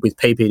podcast I did with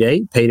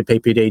PPD, Peter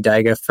PPD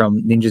Dagger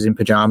from Ninjas in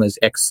Pajamas,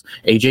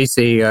 ex-EG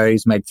CEO.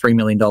 He's made $3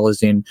 million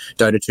in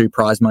Dota 2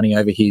 prize money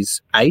over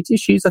his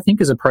 8-ish years, I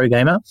think, as a pro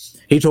gamer.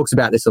 He talks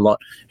about this a lot.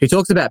 He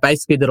talks about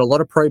basically that a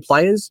lot of pro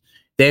players,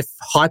 they're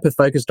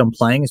hyper-focused on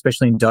playing,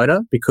 especially in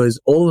Dota, because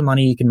all the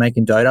money you can make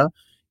in Dota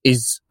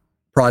is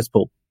prize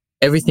pool.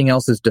 Everything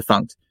else is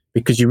defunct,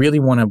 because you really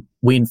want to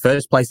win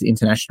first place at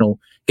International,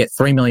 get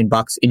 $3 million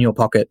in your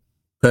pocket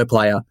per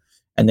player,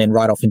 and then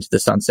right off into the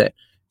sunset.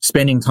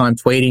 Spending time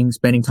tweeting,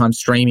 spending time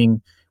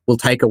streaming will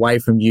take away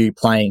from you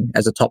playing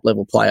as a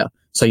top-level player.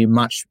 So you're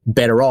much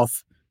better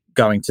off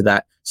going to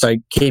that. So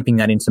keeping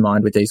that into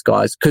mind with these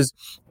guys, because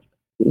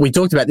we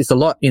talked about this a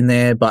lot in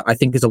there, but I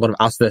think there's a lot of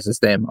us versus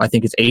them. I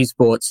think it's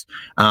esports,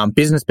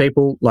 business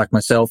people like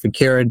myself and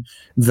Kieran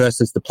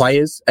versus the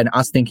players, and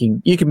us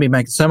thinking, you can be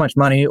making so much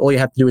money, all you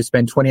have to do is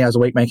spend 20 hours a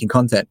week making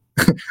content.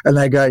 And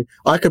they go,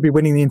 I could be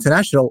winning the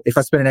International if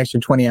I spend an extra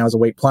 20 hours a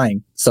week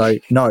playing. So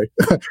no,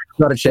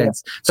 not a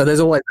chance. Yeah. So there's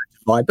always that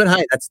divide. But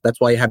hey, that's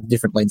why you have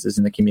different lenses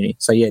in the community.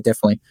 So yeah,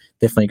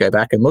 definitely go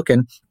back and look.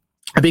 And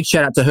a big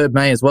shout out to Herb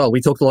May as well. We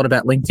talked a lot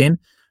about LinkedIn.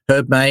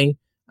 Herb May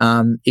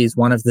is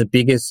one of the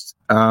biggest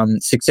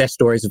success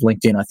stories of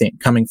LinkedIn, I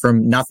think, coming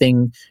from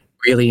nothing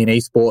really in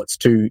esports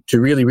to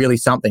really, really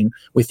something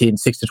within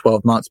 6 to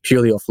 12 months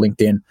purely off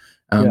LinkedIn.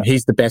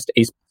 He's the best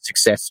esports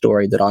success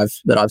story that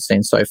I've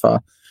seen so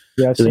far.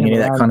 Yeah, doing any of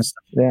that kind of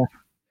stuff. Yeah.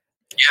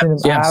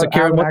 So Kieran, I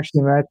haven't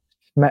actually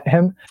met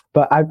him,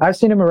 but I've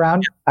seen him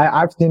around.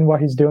 I've seen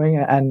what he's doing,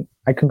 and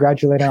I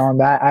congratulate him on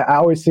that. I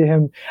always see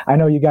him. I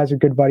know you guys are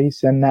good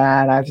buddies, and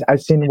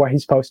I've seen what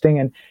he's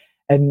posting,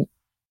 and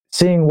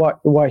seeing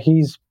what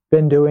he's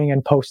been doing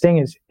and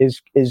posting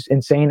is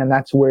insane. And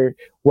that's where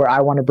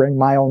I want to bring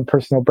my own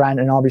personal brand,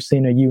 and obviously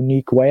in a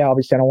unique way.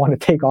 Obviously I don't want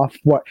to take off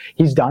what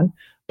he's done,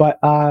 but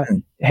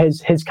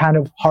his kind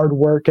of hard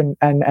work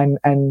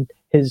and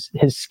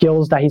his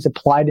skills that he's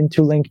applied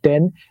into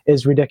LinkedIn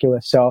is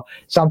ridiculous. So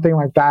something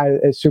like that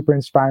is super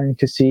inspiring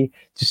to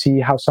see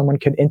how someone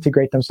can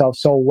integrate themselves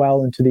so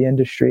well into the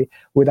industry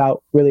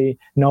without really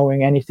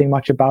knowing anything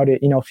much about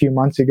it, a few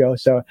months ago.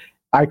 So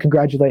I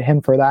congratulate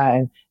him for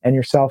that, and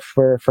yourself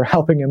for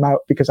helping him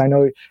out, because I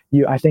know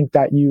I think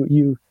that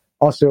you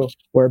also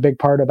were a big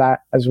part of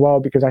that as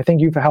well, because I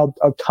think you've helped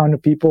a ton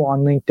of people on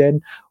LinkedIn.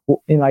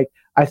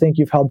 I think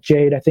you've helped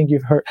Jade. I think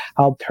you've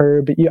helped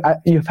her, but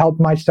you've helped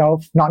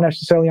myself, not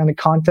necessarily on the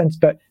contents,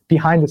 but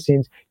behind the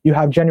scenes. You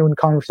have genuine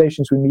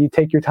conversations with me. You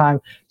take your time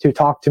to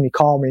talk to me,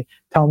 call me,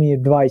 tell me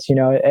advice,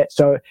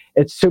 so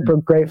it's super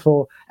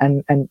grateful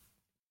and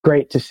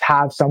great to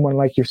have someone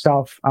like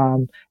yourself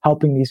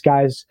helping these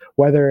guys,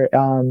 whether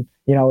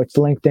it's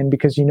LinkedIn,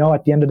 because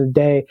at the end of the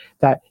day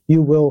that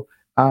you will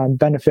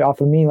benefit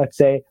off of me, let's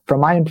say, from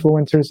my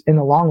influencers in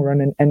the long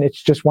run. And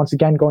it's just, once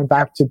again, going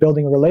back to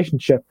building a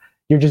relationship.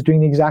 You're just doing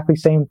the exactly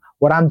same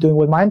what I'm doing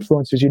with my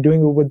influencers. You're doing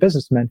it with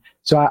businessmen.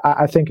 So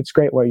I think it's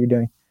great what you're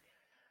doing.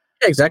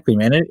 Yeah, exactly,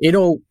 man.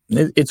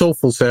 It's all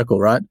full circle,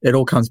 right? It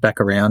all comes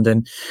back around,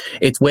 and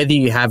it's whether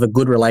you have a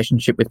good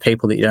relationship with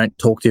people that you don't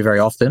talk to very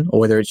often, or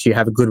whether it's you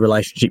have a good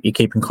relationship you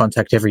keep in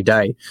contact every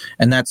day.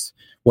 And that's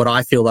what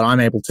I feel that I'm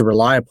able to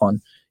rely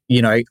upon.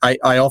 I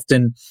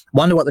often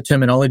wonder what the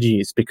terminology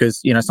is,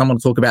 because, someone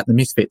will talk about the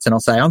misfits and I'll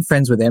say, I'm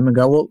friends with them, and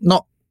go,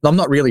 well, I'm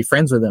not really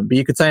friends with them, but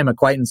you could say I'm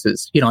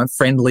acquaintances. I'm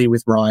friendly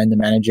with Ryan, the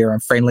manager. I'm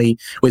friendly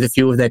with a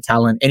few of their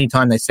talent.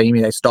 Anytime they see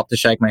me, they stop to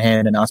shake my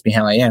hand and ask me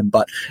how I am.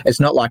 But it's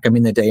not like I'm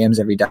in their DMs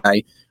every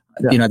day.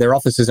 Yeah. Their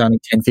office is only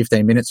 10,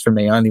 15 minutes from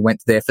me. I only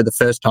went there for the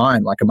first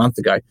time like a month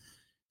ago.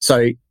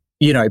 So,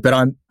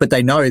 but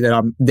they know that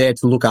I'm there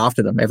to look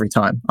after them every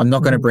time. I'm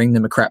not going to bring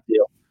them a crap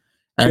deal.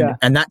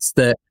 And that's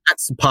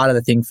part of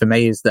the thing for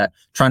me, is that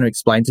trying to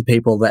explain to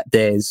people that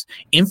there's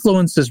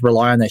influencers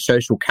rely on their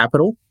social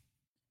capital.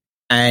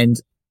 And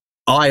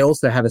I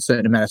also have a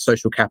certain amount of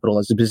social capital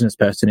as a business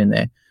person in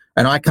there.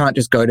 And I can't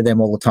just go to them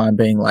all the time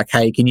being like,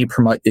 hey, can you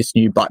promote this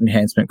new butt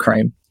enhancement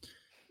cream?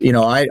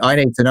 I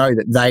need to know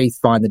that they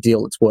find the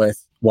deal that's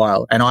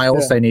worthwhile. And I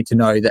also need to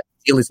know that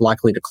the deal is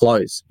likely to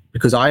close,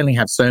 because I only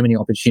have so many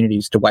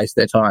opportunities to waste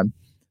their time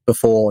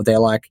before they're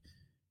like,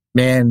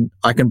 man,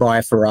 I can buy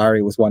a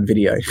Ferrari with one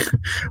video.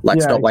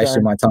 Stop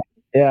wasting my time.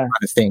 Yeah. Kind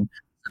of thing.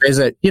 There's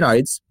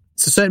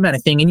it's a certain amount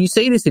of thing. And you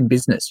see this in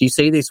business. You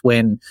see this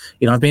when,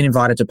 I've been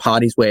invited to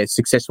parties where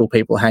successful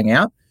people hang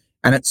out,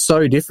 and it's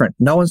so different.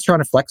 No one's trying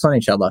to flex on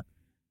each other,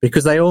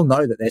 because they all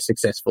know that they're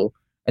successful,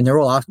 and they're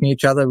all asking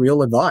each other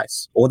real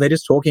advice, or they're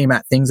just talking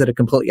about things that are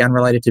completely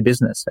unrelated to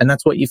business. And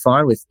that's what you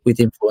find with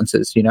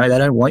influencers. They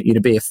don't want you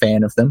to be a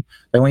fan of them.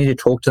 They want you to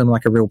talk to them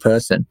like a real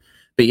person.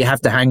 But you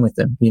have to hang with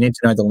them. You need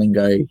to know the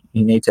lingo.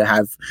 You need to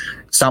have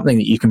something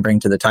that you can bring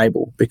to the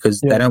table,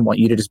 because they don't want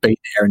you to just be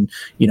there and,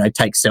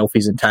 take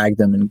selfies and tag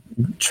them and,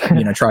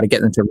 try to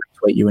get them to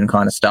retweet you and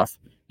kind of stuff.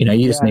 You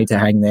just need to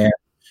hang there,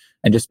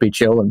 and just be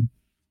chill and,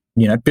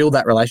 build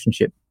that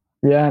relationship.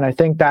 Yeah. And I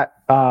think that,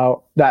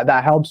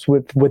 that helps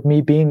with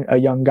me being a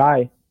young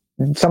guy.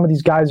 Some of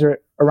these guys are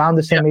around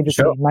the same age as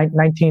me,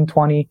 19,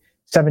 20,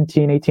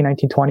 17, 18,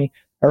 19, 20.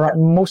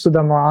 Most of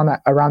them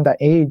are around that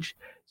age.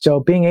 So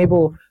being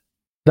able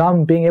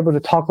to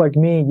talk like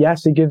me,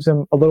 yes, it gives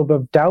them a little bit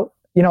of doubt.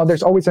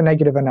 There's always a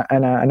negative and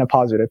a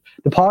positive.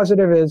 The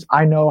positive is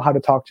I know how to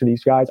talk to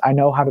these guys. I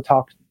know how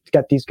to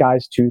get these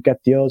guys to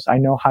get deals. I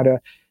know how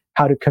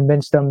to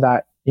convince them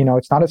that,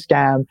 it's not a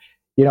scam.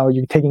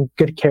 You're taking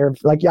good care of,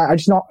 I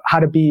just know how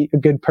to be a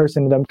good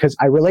person to them because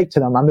I relate to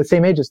them. I'm the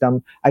same age as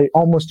them. I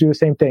almost do the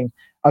same thing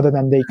other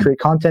than they create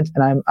content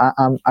and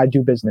I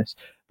do business.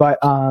 But,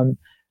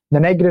 the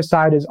negative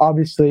side is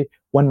obviously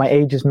when my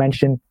age is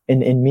mentioned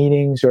in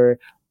meetings or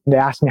they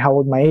ask me how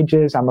old my age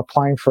is, I'm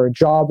applying for a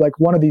job. Like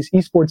one of these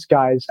esports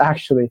guys,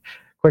 actually,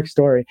 quick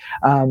story.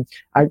 I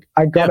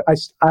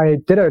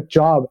did a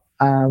job.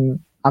 I'm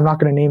not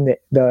going to name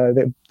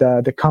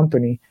the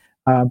company,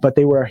 but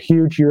they were a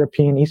huge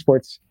European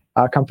esports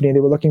company. They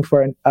were looking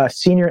for a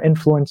senior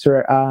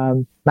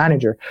influencer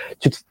manager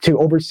to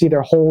oversee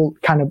their whole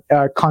kind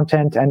of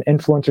content and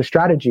influencer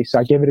strategy. So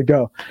I gave it a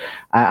go.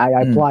 I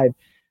applied.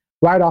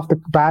 Right off the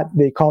bat,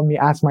 they called me,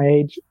 asked my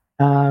age,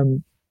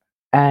 and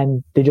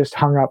they just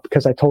hung up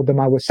because I told them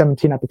I was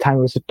 17 at the time.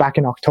 It was back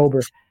in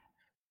October.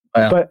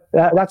 Wow. But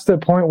that's the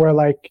point where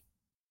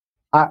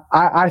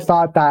I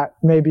thought that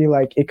maybe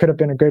it could have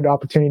been a good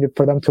opportunity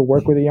for them to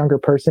work with a younger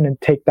person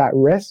and take that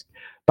risk.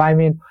 But I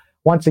mean,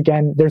 once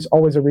again, there's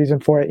always a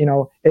reason for it.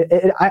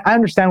 I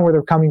understand where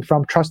they're coming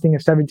from. Trusting a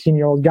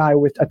 17-year-old guy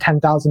with a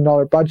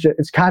 $10,000 budget,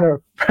 it's kind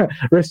of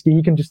risky.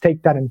 He can just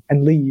take that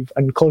and leave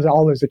and close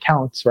all his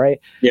accounts,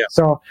 right? Yeah.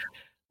 So,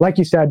 like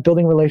you said,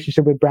 building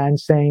relationship with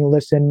brands, saying,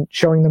 listen,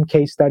 showing them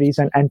case studies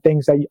and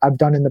things that I've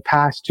done in the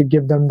past to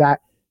give them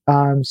that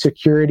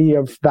security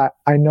of that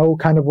I know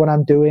kind of what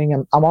I'm doing.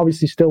 And I'm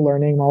obviously still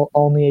learning. I'm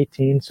only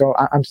 18, so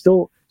I'm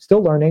still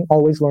learning,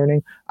 always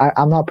learning.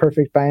 I'm not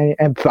perfect by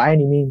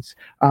any means.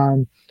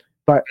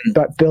 But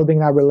building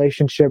that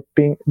relationship,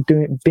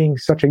 being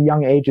such a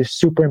young age is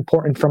super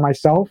important for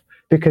myself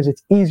because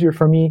it's easier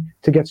for me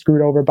to get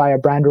screwed over by a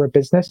brand or a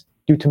business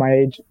due to my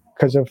age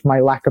because of my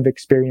lack of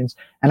experience.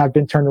 And I've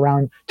been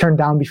turned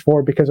down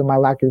before because of my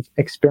lack of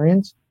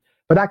experience.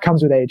 But that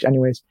comes with age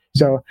anyways.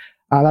 So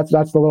that's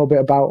a little bit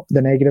about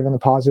the negative and the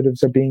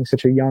positives of being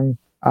such a young,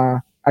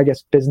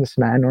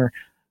 businessman or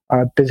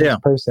business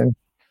person.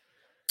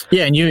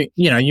 Yeah, and you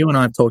and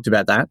I have talked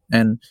about that,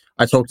 and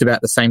I talked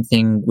about the same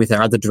thing with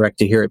our other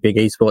director here at Big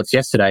Esports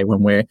yesterday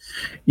when we're,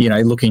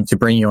 looking to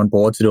bring you on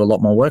board to do a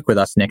lot more work with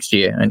us next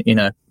year and in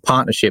a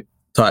partnership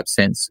type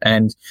sense,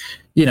 and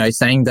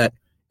saying that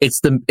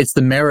it's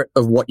the merit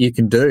of what you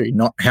can do,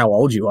 not how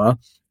old you are,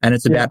 and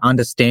it's about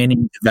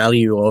understanding the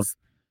value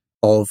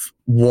of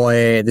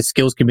where the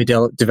skills can be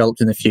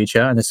developed in the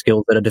future and the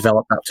skills that are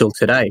developed up till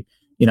today.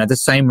 The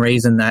same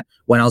reason that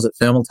when I was at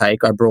Thermaltake,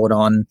 I brought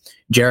on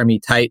Jeremy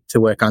Tate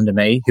to work under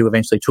me, who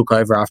eventually took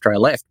over after I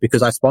left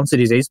because I sponsored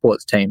his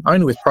esports team,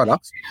 only with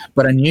products.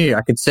 But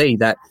I could see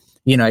that,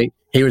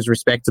 he was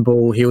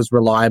respectable, he was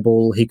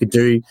reliable, he could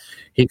do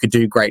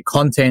great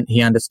content,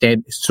 he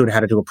understood how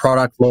to do a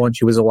product launch,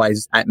 he was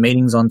always at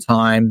meetings on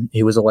time,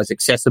 he was always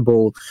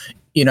accessible,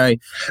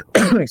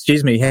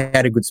 excuse me, he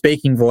had a good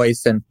speaking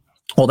voice and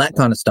all that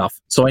kind of stuff.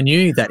 So I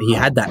knew that he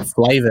had that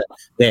flavor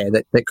there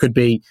that could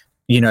be,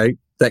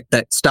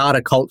 that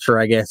starter culture,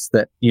 I guess,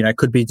 that,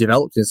 could be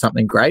developed into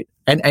something great.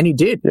 And he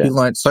did. Yeah. He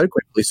learned so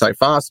quickly, so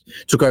fast,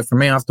 took over from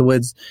me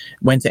afterwards,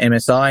 went to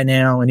MSI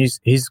now, and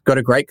he's got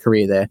a great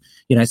career there.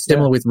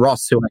 Similar with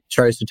Ross, who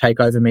chose to take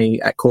over me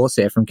at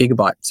Corsair from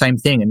Gigabyte. Same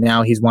thing. And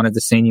now he's one of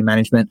the senior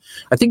management.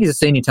 I think he's a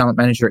senior talent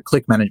manager at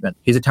Click Management.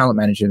 He's a talent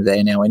manager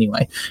there now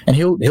anyway. And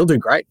he'll do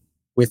great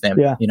with them.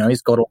 Yeah.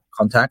 He's got all the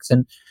contacts.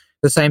 And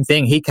the same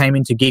thing, he came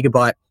into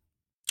Gigabyte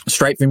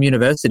straight from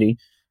university.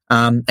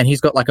 And he's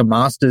got a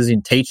master's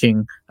in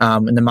teaching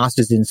and the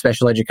master's in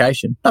special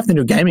education. Nothing to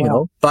do with gaming at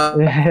all, but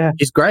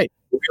he's great.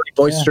 Really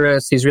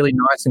boisterous. He's really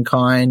nice and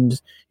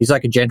kind. He's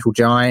like a gentle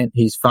giant.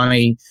 He's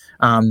funny,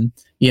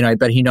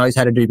 but he knows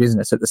how to do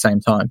business at the same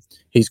time.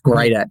 He's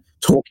great at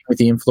talking with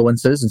the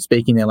influencers and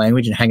speaking their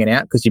language and hanging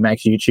out because he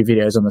makes YouTube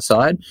videos on the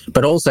side.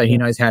 But also he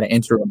knows how to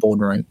enter a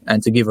boardroom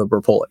and to give a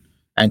report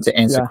and to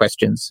answer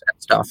questions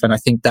and stuff. And I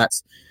think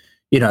that's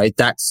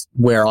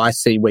where I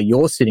see where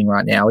you're sitting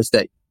right now is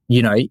that,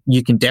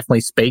 you can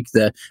definitely speak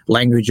the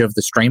language of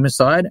the streamer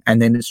side,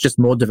 and then it's just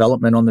more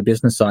development on the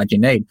business side you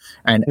need.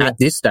 And at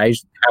this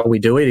stage, how we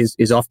do it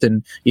is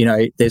often,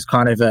 there's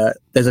kind of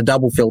there's a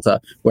double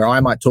filter where I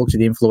might talk to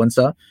the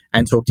influencer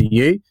and talk to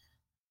you,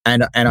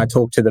 and I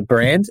talk to the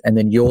brand, and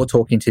then you're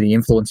talking to the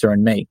influencer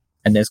and me.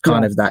 And there's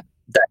kind of that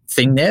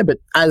thing there. But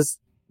as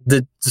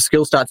the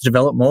skills start to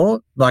develop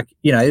more,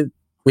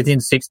 within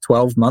 6,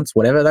 12 months,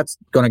 whatever, that's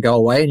going to go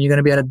away, and you're going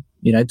to be able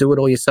to, do it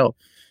all yourself.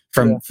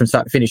 From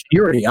start to finish.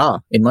 You already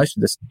are in most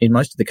of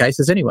the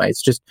cases anyway.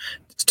 It's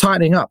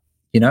tightening up,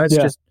 it's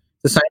just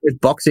The same with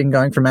boxing,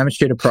 going from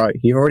amateur to pro.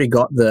 You've already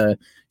got the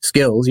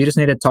skills. You just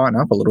need to tighten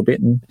up a little bit,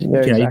 and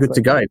you're good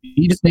to go.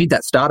 You just need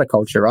that starter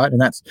culture, right?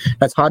 And that's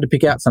hard to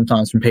pick out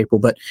sometimes from people,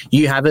 but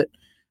you have it.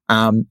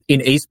 In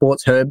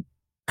esports, Herb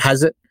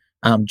has it.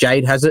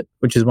 Jade has it,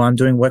 which is why I'm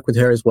doing work with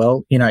her as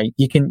well.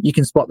 You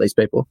can spot these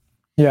people.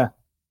 Yeah.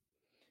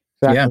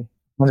 Exactly.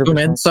 Yeah. Cool,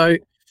 man. So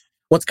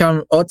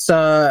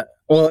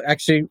well,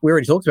 actually, we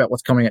already talked about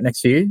what's coming up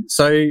next for you.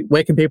 So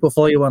where can people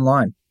follow you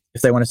online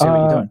if they want to see what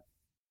you're doing?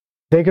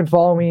 They can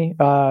follow me.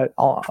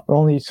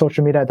 Only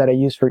social media that I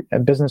use for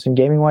business and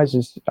gaming wise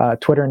is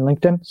Twitter and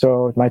LinkedIn.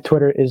 So my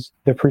Twitter is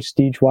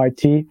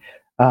ThePrestigeYT.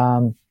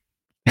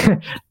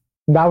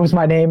 That was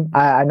my name.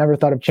 I never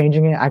thought of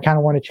changing it. I kind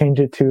of want to change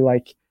it to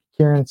like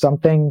Kieran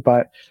something,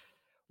 but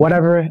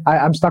whatever.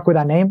 I'm stuck with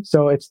that name.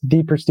 So it's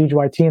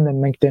ThePrestigeYT, and then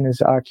LinkedIn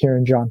is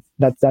Kieran John.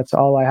 That's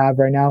all I have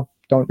right now.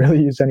 Don't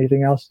really use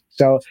anything else.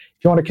 So if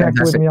you want to connect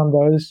with me on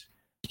those,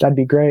 that'd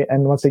be great.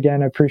 And once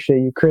again, I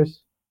appreciate you, Chris,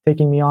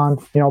 taking me on,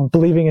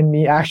 believing in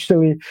me,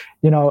 actually,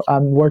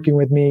 working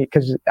with me,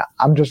 because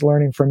I'm just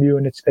learning from you,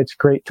 and it's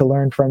great to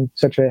learn from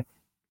such a,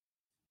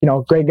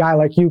 great guy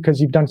like you,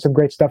 because you've done some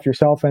great stuff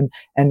yourself, and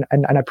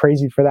I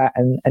praise you for that.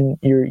 And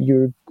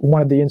you're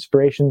one of the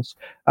inspirations.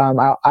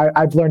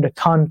 I've learned a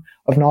ton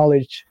of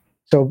knowledge.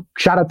 So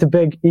shout out to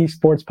Big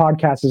Esports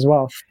Podcast as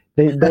well.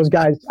 Those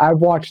guys, I've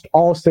watched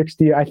all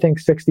 60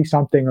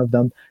 something of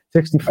them,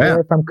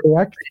 64 if I'm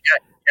correct.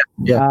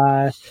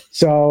 Yeah.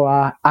 So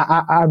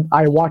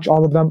I watch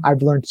all of them.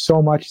 I've learned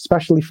so much,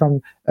 especially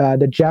from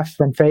the Jeff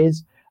from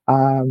FaZe,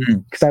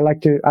 because I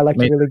like to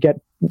really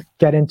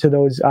get into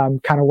those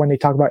kind of when they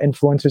talk about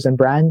influencers and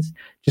brands,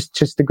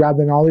 just to grab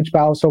the knowledge. But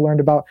I also learned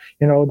about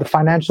the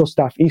financial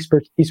stuff,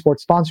 esports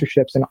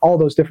sponsorships, and all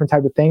those different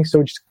type of things.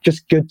 So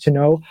just good to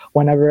know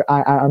whenever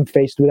I'm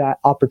faced with that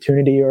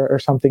opportunity or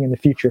something in the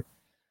future.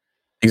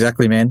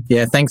 Exactly, man.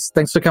 Yeah, thanks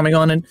for coming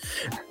on, and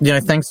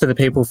thanks to the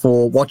people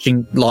for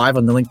watching live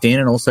on the LinkedIn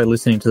and also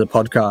listening to the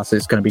podcast.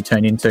 It's going to be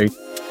turned into.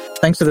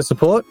 Thanks for the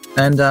support,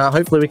 and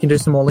hopefully we can do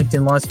some more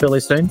LinkedIn Lives fairly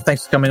soon.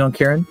 Thanks for coming on,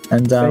 Kieran,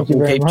 and we'll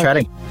keep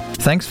chatting.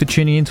 Thanks for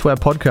tuning into our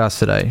podcast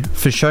today.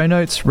 For show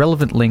notes,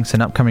 relevant links,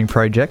 and upcoming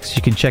projects,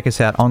 you can check us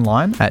out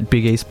online at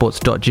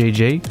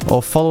bigesports.gg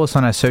or follow us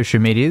on our social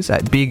medias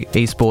at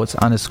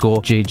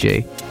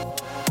bigesports_gg.